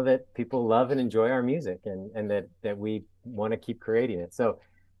 that people love and enjoy our music, and that we want to keep creating it. So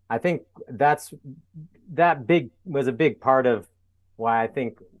I think that was a big part of why I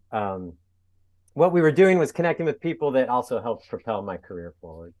think what we were doing was connecting with people that also helped propel my career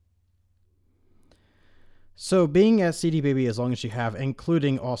forward. So being at CD Baby as long as you have,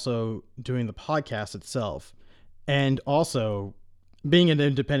 including also doing the podcast itself, and also being an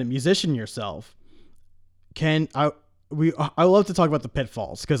independent musician yourself, I love to talk about the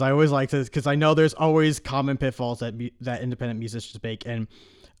pitfalls, because I always like to, because I know there's always common pitfalls that independent musicians make, and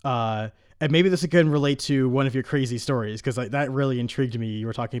maybe this can relate to one of your crazy stories, because that really intrigued me. You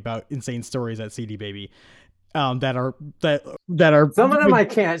were talking about insane stories at CD Baby. That are some of them I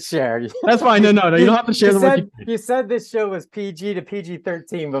can't share. That's fine. No, you don't have to share them. You said this show was PG to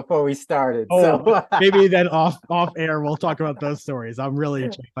PG-13 before we started. Oh, so maybe then off air we'll talk about those stories. I'm really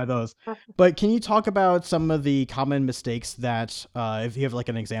intrigued by those. But can you talk about some of the common mistakes that, if you have like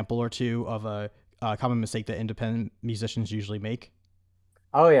an example or two of a common mistake that independent musicians usually make?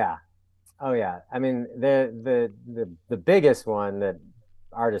 Oh yeah. I mean, the biggest one that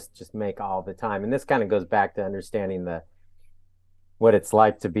artists just make all the time, and this kind of goes back to understanding what it's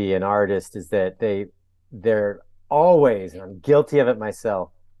like to be an artist is that they're always, and I'm guilty of it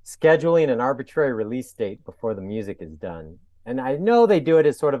myself, scheduling an arbitrary release date before the music is done. And I know they do it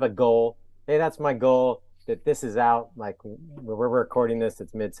as sort of a goal. Hey, that's my goal, that this is out. Like we're recording this,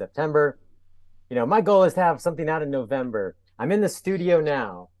 it's mid-September. My goal is to have something out in November. I'm in the studio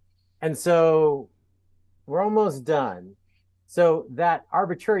now. And so we're almost done. So that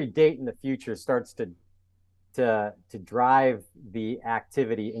arbitrary date in the future starts to drive the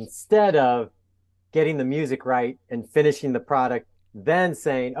activity instead of getting the music right and finishing the product, then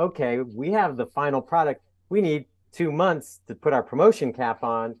saying, okay, we have the final product. We need 2 months to put our promotion cap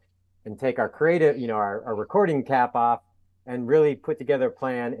on and take our creative, our recording cap off and really put together a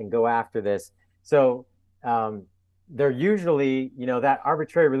plan and go after this. So they're usually, that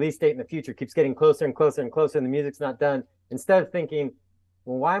arbitrary release date in the future keeps getting closer and closer and closer, and the music's not done. Instead of thinking,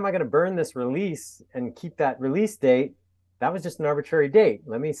 well, why am I going to burn this release and keep that release date? That was just an arbitrary date.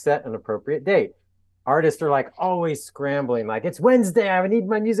 Let me set an appropriate date. Artists are like always scrambling, like it's Wednesday. I need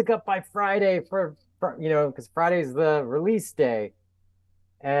my music up by Friday for because Friday's the release day.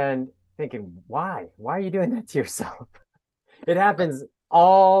 And thinking, why? Why are you doing that to yourself? It happens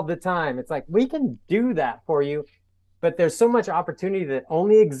all the time. It's like, we can do that for you, but there's so much opportunity that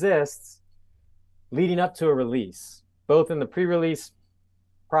only exists leading up to a release, both in the pre-release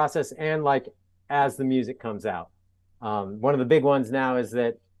process and like as the music comes out. One of the big ones now is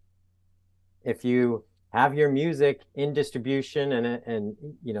that if you have your music in distribution and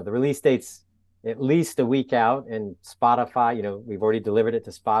the release date's at least a week out, and Spotify, we've already delivered it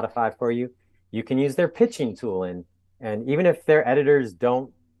to Spotify for you, you can use their pitching tool. And even if their editors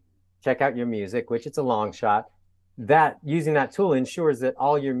don't check out your music, which it's a long shot, that using that tool ensures that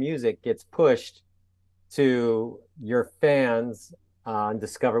all your music gets pushed to your fans on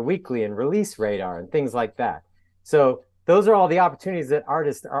Discover Weekly and Release Radar and things like that. So those are all the opportunities that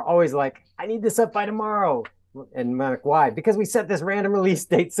artists are always like, I need this up by tomorrow. And I'm like, why? Because we set this random release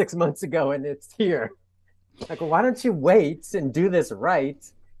date 6 months ago and it's here. Like, well, why don't you wait and do this right,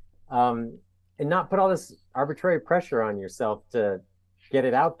 and not put all this arbitrary pressure on yourself to get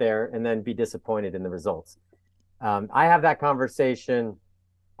it out there and then be disappointed in the results. I have that conversation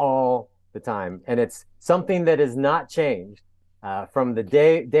all the time, and it's something that has not changed from the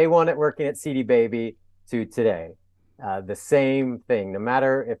day one at working at CD Baby to today. The same thing, no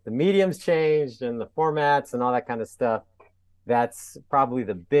matter if the medium's changed and the formats and all that kind of stuff. That's probably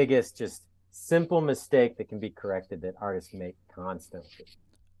the biggest, just simple mistake that can be corrected that artists make constantly.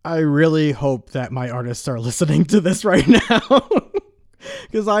 I really hope that my artists are listening to this right now,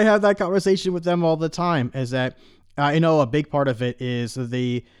 because I have that conversation with them all the time. Is that I know a big part of it is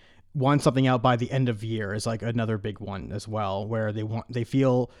they want something out by the end of year is like another big one as well, where they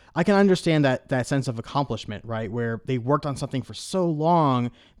feel, I can understand that sense of accomplishment, right? Where they worked on something for so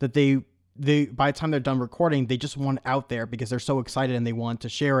long that they by the time they're done recording, they just want it out there because they're so excited and they want to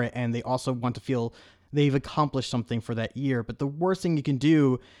share it. And they also want to feel they've accomplished something for that year. But the worst thing you can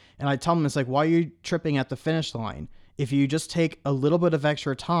do, and I tell them, it's like, why are you tripping at the finish line? If you just take a little bit of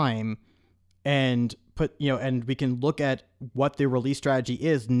extra time and and we can look at what the release strategy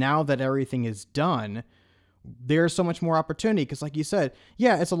is now that everything is done, there's so much more opportunity. Because like you said,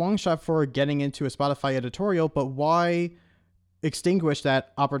 yeah, it's a long shot for getting into a Spotify editorial, but why extinguish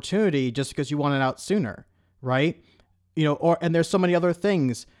that opportunity just because you want it out sooner, right? And there's so many other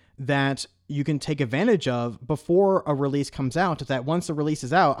things that you can take advantage of before a release comes out, that once the release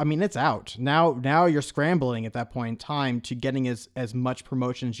is out, I mean, it's out. Now you're scrambling at that point in time to getting as much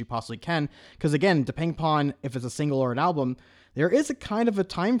promotion as you possibly can. Because again, depending upon if it's a single or an album, there is a kind of a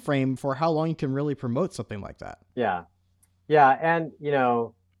time frame for how long you can really promote something like that. Yeah. Yeah. And,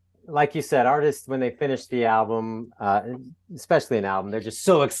 like you said, artists, when they finish the album, especially an album, they're just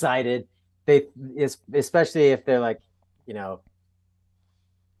so excited. Especially if they're like,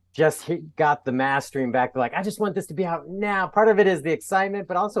 just got the mastering back. They're like, I just want this to be out now. Part of it is the excitement,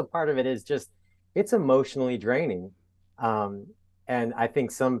 but also part of it is just, it's emotionally draining. And I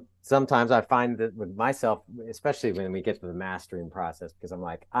think sometimes I find that with myself, especially when we get to the mastering process, because I'm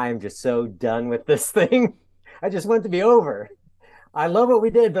like, I'm just so done with this thing. I just want it to be over. I love what we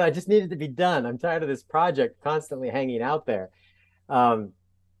did, but I just need it to be done. I'm tired of this project constantly hanging out there.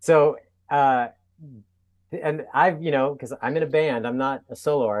 And I've, because I'm in a band, I'm not a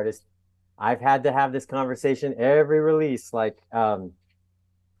solo artist. I've had to have this conversation every release. And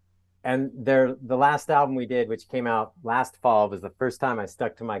the last album we did, which came out last fall, was the first time I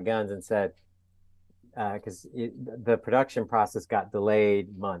stuck to my guns and said, because the production process got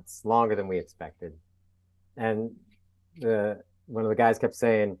delayed months, longer than we expected. And one of the guys kept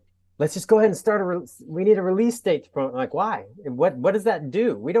saying, let's just go ahead and start we need a release date to promote. I'm like, why? What does that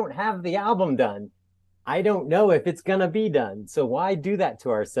do? We don't have the album done. I don't know if it's gonna be done. So why do that to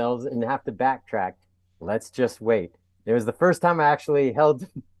ourselves and have to backtrack? Let's just wait. It was the first time I actually held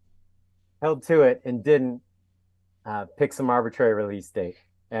to it and didn't pick some arbitrary release date.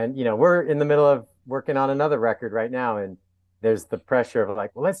 And we're in the middle of working on another record right now, and there's the pressure of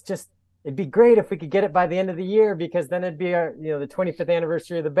like, well, let's just. It'd be great if we could get it by the end of the year because then it'd be our, the 25th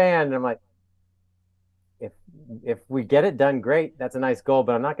anniversary of the band. And I'm like, if if we get it done, great. That's a nice goal,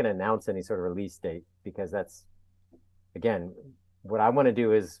 but I'm not going to announce any sort of release date because that's again, what I want to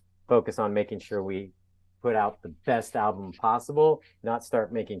do is focus on making sure we put out the best album possible, not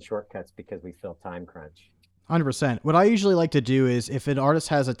start making shortcuts because we feel time crunch. 100%. What I usually like to do is if an artist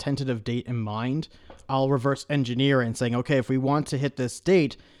has a tentative date in mind, I'll reverse engineer and saying, okay, if we want to hit this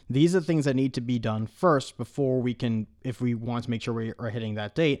date, these are the things that need to be done first before we can, if we want to make sure we are hitting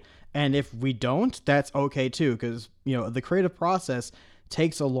that date. And if we don't, that's okay too, because, the creative process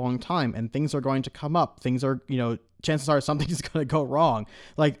takes a long time and things are going to come up. Things are, chances are something's going to go wrong,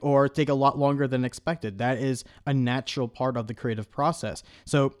 or take a lot longer than expected. That is a natural part of the creative process.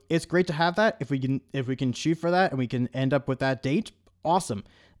 So it's great to have that. If we can shoot for that and we can end up with that date, awesome.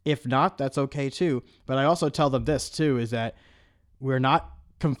 If not, that's okay too. But I also tell them this too, is that we're not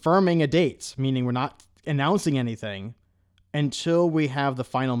confirming a date, meaning we're not announcing anything until we have the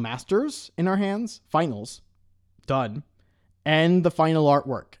final masters in our hands, finals done, and the final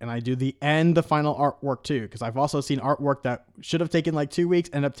artwork. And I do the final artwork too, because I've also seen artwork that should have taken like 2 weeks,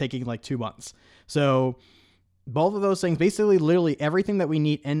 end up taking like 2 months. So both of those things, basically literally everything that we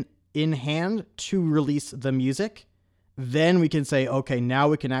need in hand to release the music, then we can say, okay, now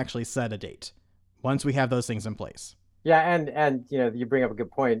we can actually set a date once we have those things in place. Yeah, and you bring up a good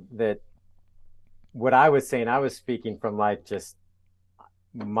point that what I was saying, I was speaking from like just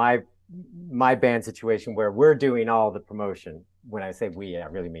my band situation where we're doing all the promotion. When I say we, I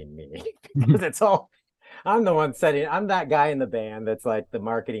really mean me because it's all I'm the one setting. I'm that guy in the band that's like the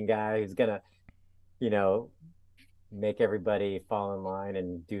marketing guy who's gonna, you know, make everybody fall in line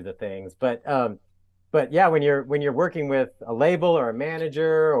and do the things. But yeah, when you're working with a label or a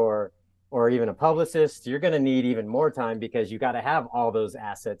manager or even a publicist, you're going to need even more time because you got to have all those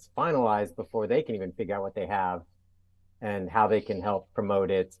assets finalized before they can even figure out what they have and how they can help promote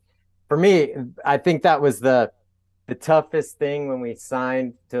it. For me, I think that was the toughest thing when we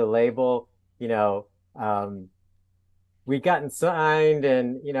signed to a label. You know, we'd gotten signed,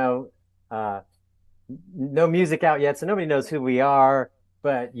 and no music out yet, so nobody knows who we are.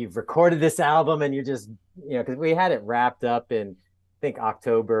 But you've recorded this album, and you're just because we had it wrapped up in I think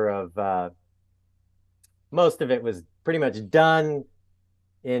October of most of it was pretty much done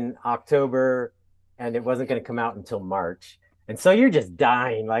in October, and it wasn't going to come out until March. And so you're just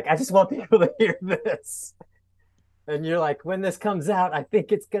dying. Like, I just want people to hear this. And you're like, when this comes out, I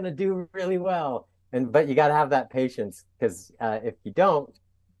think it's going to do really well. But you got to have that patience because if you don't,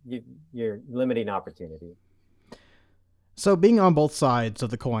 you're limiting opportunity. So being on both sides of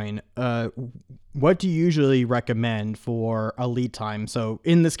the coin, what do you usually recommend for a lead time? So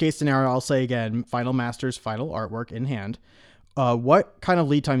in this case scenario, I'll say again, final masters, final artwork in hand. What kind of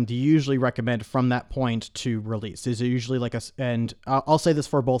lead time do you usually recommend from that point to release? Is it usually like and I'll say this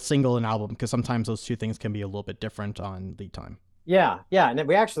for both single and album, because sometimes those two things can be a little bit different on lead time. Yeah. And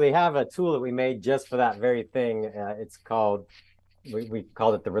we actually have a tool that we made just for that very thing. It's called we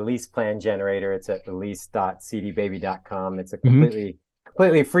called it the release plan generator. It's at release.cdbaby.com. It's a completely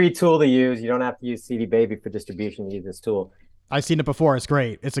free tool to use. You don't have to use CD Baby for distribution. You use this tool. I've seen it before. It's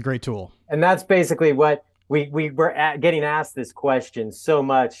great. It's a great tool. And that's basically what we were getting asked this question so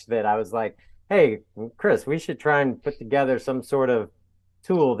much that I was like, hey, Chris, we should try and put together some sort of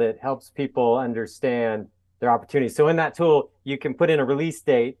tool that helps people understand their opportunities. So in that tool, you can put in a release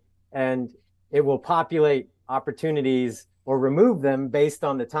date and it will populate opportunities or remove them based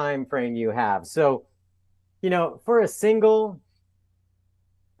on the time frame you have. So, for a single,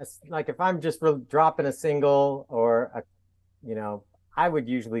 like if I'm just dropping a single I would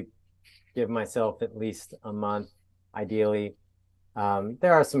usually give myself at least a month, ideally.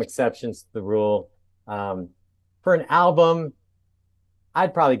 There are some exceptions to the rule. For an album,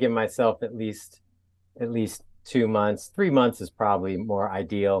 I'd probably give myself at least 2 months. 3 months is probably more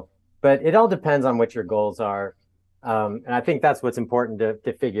ideal, but it all depends on what your goals are. And I think that's what's important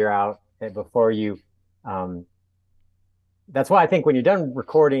to figure out before you. That's why I think when you're done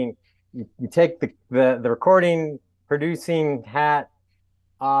recording, you take the recording producing hat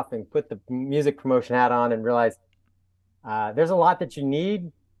off and put the music promotion hat on and realize there's a lot that you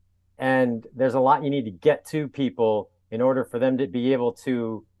need, and there's a lot you need to get to people in order for them to be able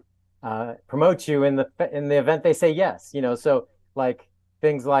to promote you in the event they say yes. So like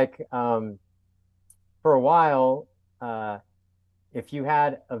things like for a while, uh, if you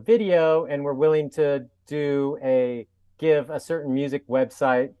had a video and were willing to give a certain music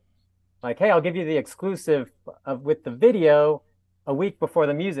website, like, hey, I'll give you the exclusive with the video a week before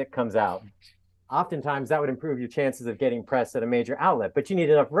the music comes out. Oftentimes that would improve your chances of getting press at a major outlet, but you need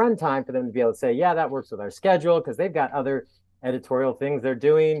enough runtime for them to be able to say, yeah, that works with our schedule, because they've got other editorial things they're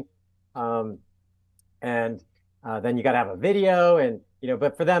doing. Um, and then you got to have a video, and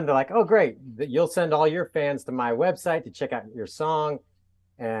but for them, they're like, oh great, you'll send all your fans to my website to check out your song,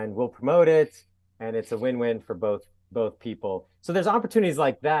 and we'll promote it, and it's a win-win for both people. So there's opportunities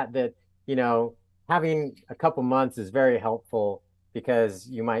like that having a couple months is very helpful, because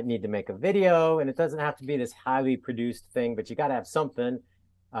you might need to make a video, and it doesn't have to be this highly produced thing, but you got to have something.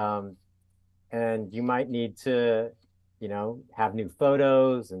 And you might need to have new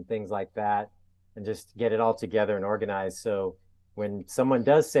photos and things like that, and just get it all together and organized. So when someone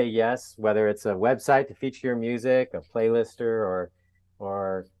does say yes, whether it's a website to feature your music, a playlister,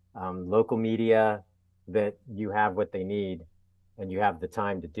 or local media, that you have what they need and you have the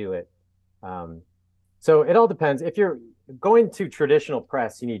time to do it. So it all depends. If you're going to traditional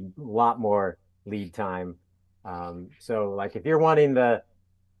press, you need a lot more lead time. So like if you're wanting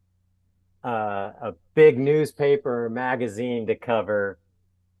a big newspaper or magazine to cover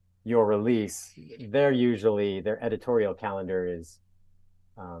your release, their editorial calendar is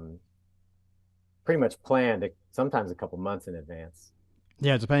pretty much planned, sometimes a couple months in advance.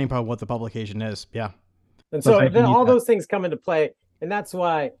 Yeah, depending upon what the publication is. Yeah. And so Sometimes you then need all that. those things come into play, and that's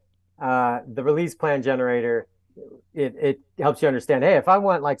why the release plan generator, it helps you understand. Hey, if I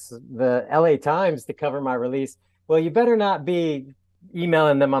want like the LA Times to cover my release, well, you better not be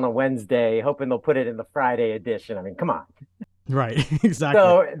emailing them on a Wednesday hoping they'll put it in the Friday edition. I mean, come on. Right. Exactly.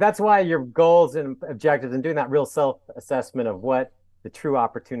 So that's why your goals and objectives, and doing that real self-assessment of what the true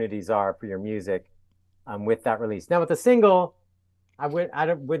opportunities are for your music with that release. Now with a single, I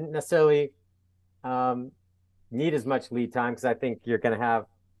wouldn't necessarily need as much lead time, because I think you're going to have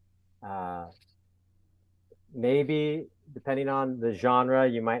maybe, depending on the genre,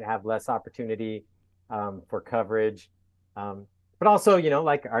 you might have less opportunity for coverage. But also,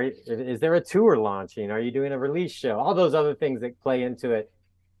 like, is there a tour launching? Are you doing a release show? All those other things that play into it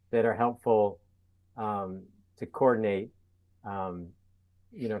that are helpful to coordinate, to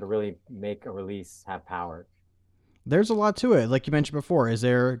really make a release have power. There's a lot to it. Like you mentioned before, is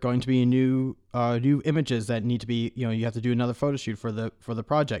there going to be new images that need to be, you have to do another photo shoot for the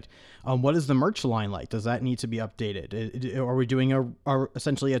project? What is the merch line like? Does that need to be updated? Are we doing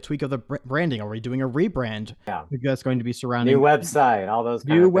essentially a tweak of the branding? Are we doing a rebrand? Yeah. That's going to be surrounding new website, all those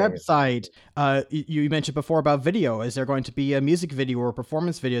kind new of things. website. You mentioned before about video. Is there going to be a music video or a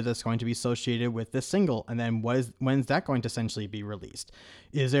performance video that's going to be associated with this single? And then when's that going to essentially be released?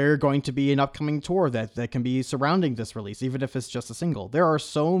 Is there going to be an upcoming tour that can be surrounding this release, even if it's just a single? There are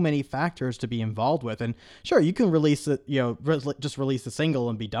so many factors to be involved with. And sure, you can release it, just release the single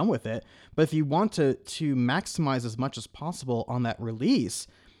and be done with it. But if you want to maximize as much as possible on that release,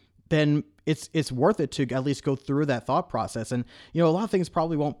 then it's worth it to at least go through that thought process. And a lot of things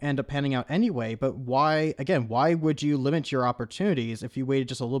probably won't end up panning out anyway, but why would you limit your opportunities if you waited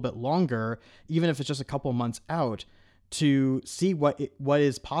just a little bit longer, even if it's just a couple months out, to see what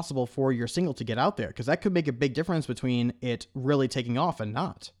is possible for your single to get out there? Because that could make a big difference between it really taking off and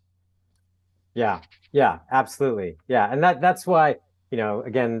not. Yeah, absolutely. Yeah. And that's why,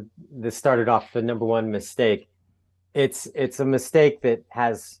 again, this started off the number one mistake. It's a mistake that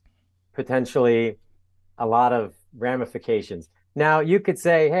has potentially a lot of ramifications. Now you could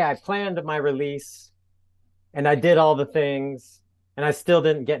say, hey, I planned my release and I did all the things and I still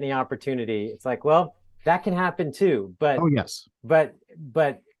didn't get any opportunity. It's like, well, that can happen too. But oh yes, but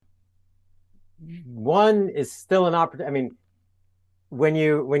one is still an opportunity. I mean, when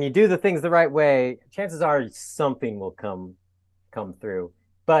you do the things the right way, chances are something will come through.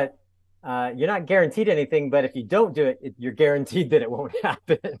 But you're not guaranteed anything. But if you don't do it, you're guaranteed that it won't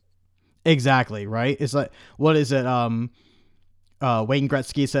happen. Exactly, right? It's like, what is it? Wayne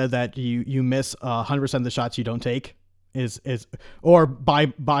Gretzky said that you miss 100% of the shots you don't take. Or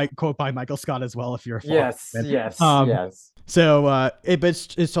by quote by Michael Scott as well, if you're a yes. So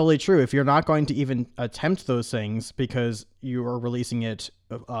it's totally true. If you're not going to even attempt those things because you are releasing it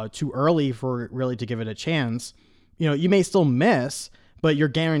too early for really to give it a chance, you may still miss, but you're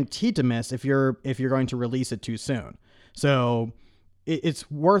guaranteed to miss if you're going to release it too soon. So it's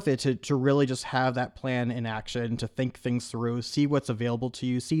worth it to really just have that plan in action, to think things through, see what's available to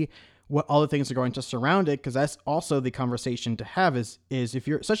you, see what other things are going to surround it, because that's also the conversation to have is if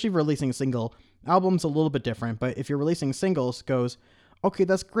you're especially releasing a single, album's a little bit different, but if you're releasing singles, goes, okay,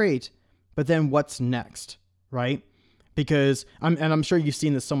 that's great, but then what's next, right? Because I'm sure you've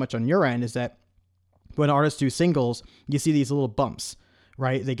seen this so much on your end, is that when artists do singles, you see these little bumps,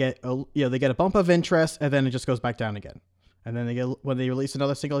 right? They get a bump of interest, and then it just goes back down again. And then they get when they release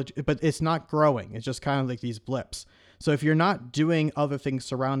another single, but it's not growing. It's just kind of like these blips. So if you're not doing other things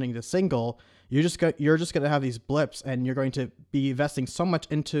surrounding the single, you're just going to have these blips, and you're going to be investing so much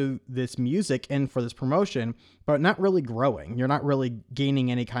into this music and for this promotion, but not really growing. You're not really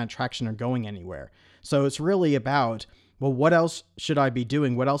gaining any kind of traction or going anywhere. So it's really about, well, what else should I be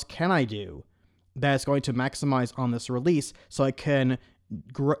doing? What else can I do that's going to maximize on this release, so I can,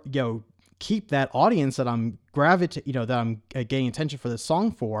 keep that audience that I'm that I'm getting attention for this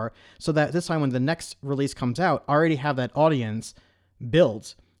song for, so that this time when the next release comes out, I already have that audience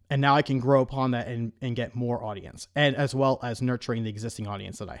built, and now I can grow upon that and get more audience, and as well as nurturing the existing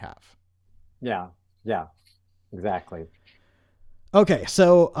audience that I have. Yeah, yeah, exactly. Okay,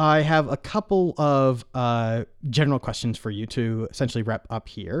 so I have a couple of general questions for you to essentially wrap up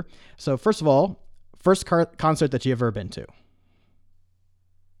here. So first of all, first concert that you ever been to?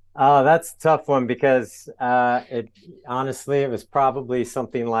 Oh, that's a tough one because it honestly it was probably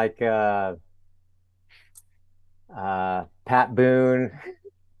something like Pat Boone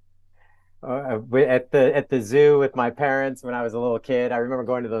at the zoo with my parents when I was a little kid. I remember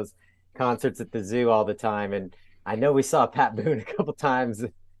going to those concerts at the zoo all the time, and I know we saw Pat Boone a couple times.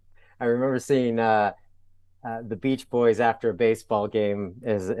 I remember seeing the Beach Boys after a baseball game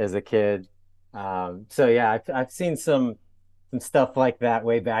as a kid. So yeah, I've seen some stuff like that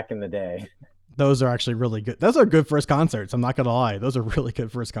way back in the day. Those are actually really good. Those are good first concerts. I'm not gonna lie. Those are really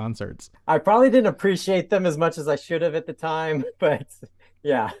good first concerts. I probably didn't appreciate them as much as I should have at the time, but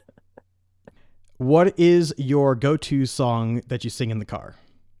yeah. What is your go-to song that you sing in the car?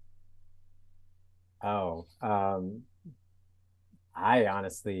 Oh, I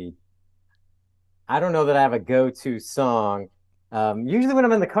honestly, I don't know that I have a go-to song. Usually when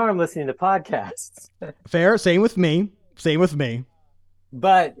I'm in the car, I'm listening to podcasts. Fair. Same with me. Same with me.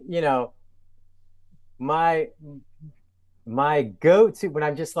 But my my go-to when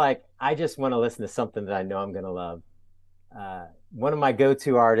I'm just like, I just want to listen to something that I know I'm gonna love. One of my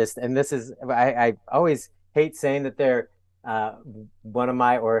go-to artists, and this is I always hate saying that they're uh, one of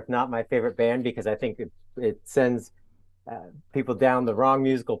my, or if not my favorite band, because I think it sends people down the wrong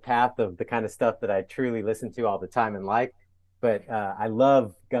musical path of the kind of stuff that I truly listen to all the time and like. But I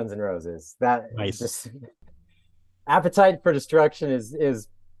love Guns N' Roses. That Nice. just Appetite for Destruction is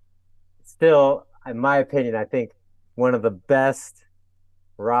still, in my opinion, I think one of the best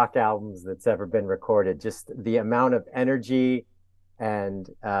rock albums that's ever been recorded. Just the amount of energy and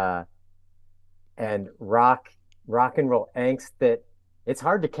and rock and roll angst that it's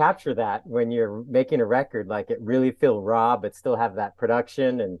hard to capture that when you're making a record. Like it really feel raw, but still have that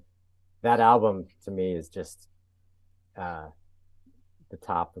production. And that album to me is just uh, the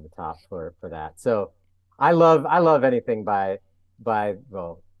top of the top for that. So I love anything by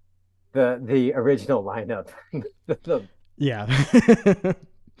well the original lineup. the, Yeah.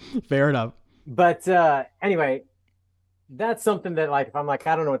 Fair enough. but anyway, that's something that like if I'm like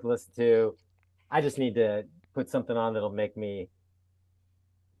I don't know what to listen to, I just need to put something on that'll make me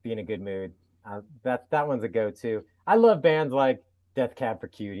be in a good mood. That one's a go-to. I love bands like Death Cab for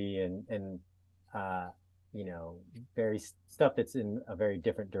Cutie and uh, you know very stuff that's in a very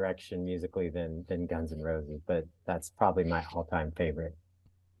different direction musically than Guns N' Roses, but that's probably my all-time favorite.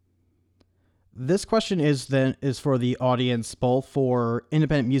 This question is for the audience, both for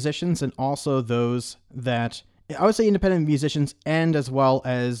independent musicians and also those that, I would say, independent musicians and as well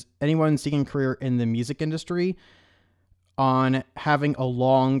as anyone seeking a career in the music industry, on having a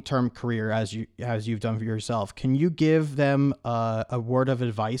long-term career as you've done for yourself. Can you give them a word of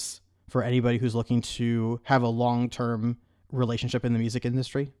advice for anybody who's looking to have a long-term relationship in the music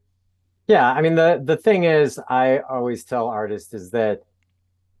industry? Yeah, I mean the thing is, I always tell artists is that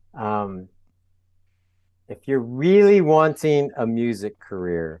um, if you're really wanting a music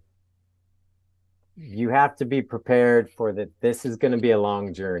career, you have to be prepared for that. This is going to be a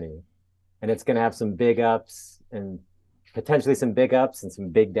long journey, and it's going to have some big ups and potentially some big ups and some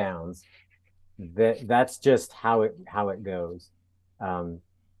big downs. That's just how it goes. Um,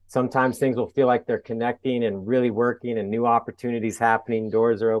 Sometimes things will feel like they're connecting and really working, and new opportunities happening,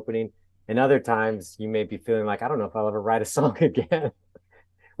 doors are opening, and other times you may be feeling like I don't know if I'll ever write a song again.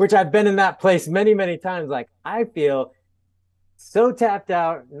 Which I've been in that place many times. Like I feel so tapped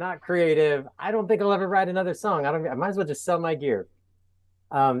out, not creative. I don't think I'll ever write another song. I might as well just sell my gear.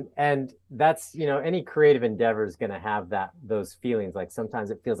 And that's, any creative endeavor is going to have those feelings. Like sometimes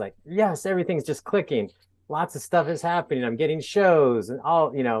it feels like, yes, everything's just clicking. Lots of stuff is happening. I'm getting shows and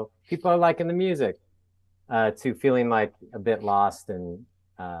all, people are liking the music, to feeling like a bit lost and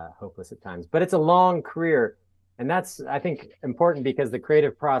hopeless at times. But it's a long career. And that's, I think, important because the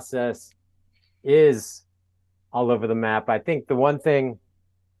creative process is all over the map. I think the one thing,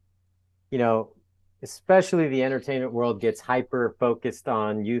 especially the entertainment world gets hyper focused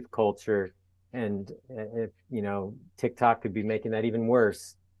on youth culture, and if TikTok could be making that even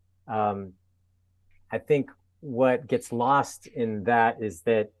worse. I think what gets lost in that is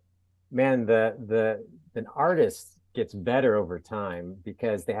that, man, an artist gets better over time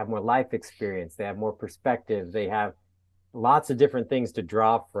because they have more life experience, they have more perspective, they have lots of different things to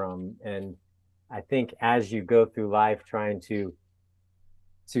draw from. And I think as you go through life trying to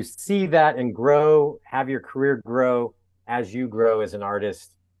see that and grow, have your career grow as you grow as an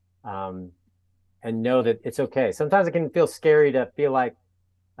artist, and know that it's okay. Sometimes it can feel scary to feel like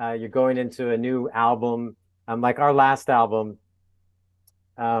you're going into a new album. Like our last album,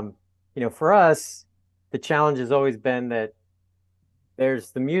 for us, the challenge has always been that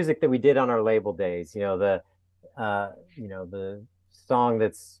there's the music that we did on our label days, the song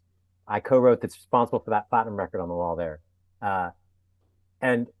that's I co-wrote that's responsible for that platinum record on the wall there.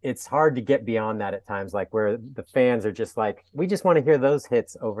 And it's hard to get beyond that at times, like where the fans are just like, we just want to hear those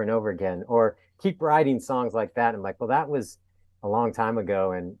hits over and over again, or keep writing songs like that. And I'm like, well, that was a long time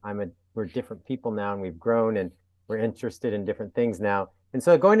ago, and we're different people now, and we've grown, and we're interested in different things now. And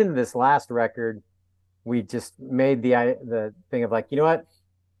so going into this last record, we just made the thing of like, you know what?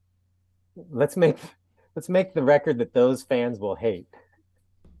 Let's make the record that those fans will hate.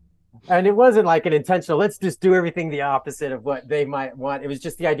 And it wasn't like an intentional, let's just do everything the opposite of what they might want. It was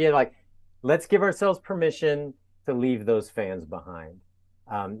just the idea like, let's give ourselves permission to leave those fans behind.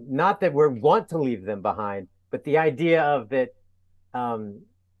 Not that we want to leave them behind, but the idea of that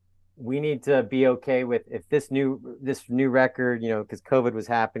we need to be okay with if this new record, because COVID was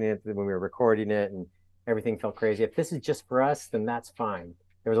happening when we were recording it and everything felt crazy. If this is just for us, then that's fine.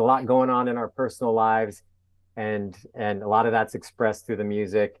 There was a lot going on in our personal lives, and a lot of that's expressed through the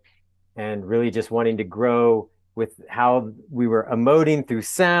music, and really just wanting to grow with how we were emoting through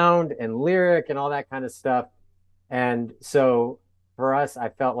sound and lyric and all that kind of stuff. And so for us, I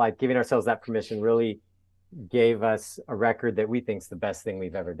felt like giving ourselves that permission really gave us a record that we think is the best thing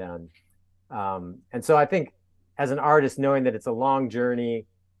we've ever done. And so I think as an artist, knowing that it's a long journey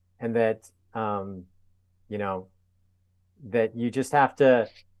and that, that you just have to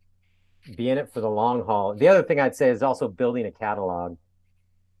be in it for the long haul. The other thing I'd say is also building a catalog,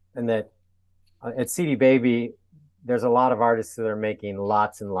 and that at CD Baby, there's a lot of artists that are making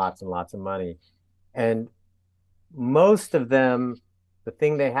lots and lots and lots of money. And most of them, the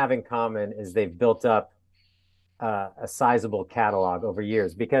thing they have in common is they've built up a sizable catalog over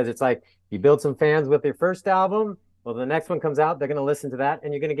years, because it's like you build some fans with your first album. Well, the next one comes out, they're going to listen to that,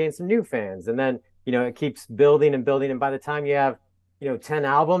 and you're going to gain some new fans. And then, it keeps building and building. And by the time you have, 10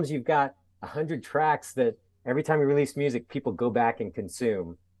 albums, you've got 100 tracks that every time you release music, people go back and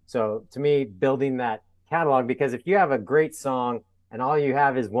consume. So to me, building that catalog, because if you have a great song and all you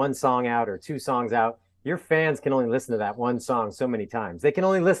have is one song out or two songs out, your fans can only listen to that one song so many times. They can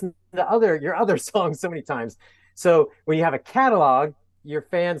only listen to your other songs so many times. So when you have a catalog, your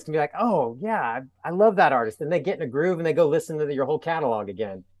fans can be like, oh yeah, I love that artist. And they get in a groove and they go listen to your whole catalog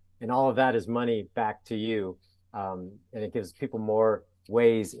again. And all of that is money back to you. And it gives people more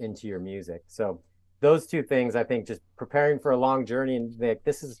ways into your music. So those two things, I think, just preparing for a long journey, and like,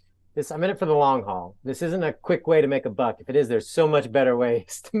 I'm in it for the long haul. This isn't a quick way to make a buck. If it is, there's so much better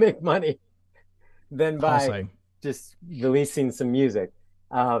ways to make money than by just releasing some music,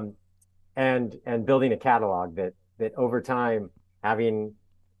 and building a catalog that over time, having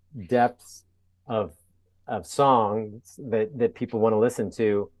depths of songs that people want to listen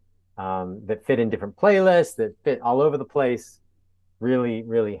to, that fit in different playlists, that fit all over the place, really,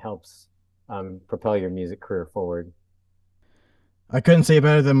 really helps propel your music career forward. I couldn't say it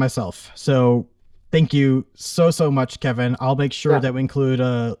better than myself. So thank you so much, Kevin. I'll make sure that we include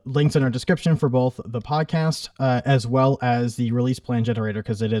links in our description for both the podcast as well as the release plan generator,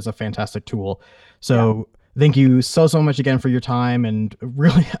 because it is a fantastic tool. So thank you so much again for your time. And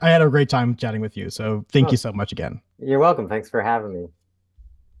really, I had a great time chatting with you. So thank you so much again. You're welcome. Thanks for having me.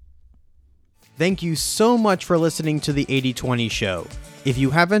 Thank you so much for listening to the 80/20 show. If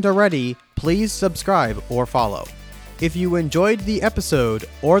you haven't already, please subscribe or follow. If you enjoyed the episode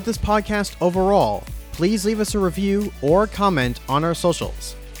or this podcast overall, please leave us a review or comment on our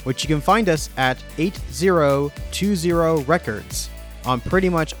socials, which you can find us at 8020 Records on pretty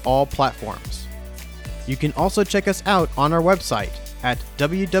much all platforms. You can also check us out on our website at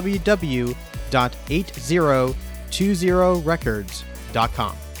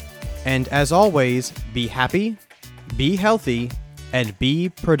www.8020records.com. And as always, be happy, be healthy, and be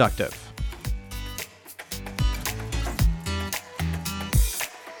productive.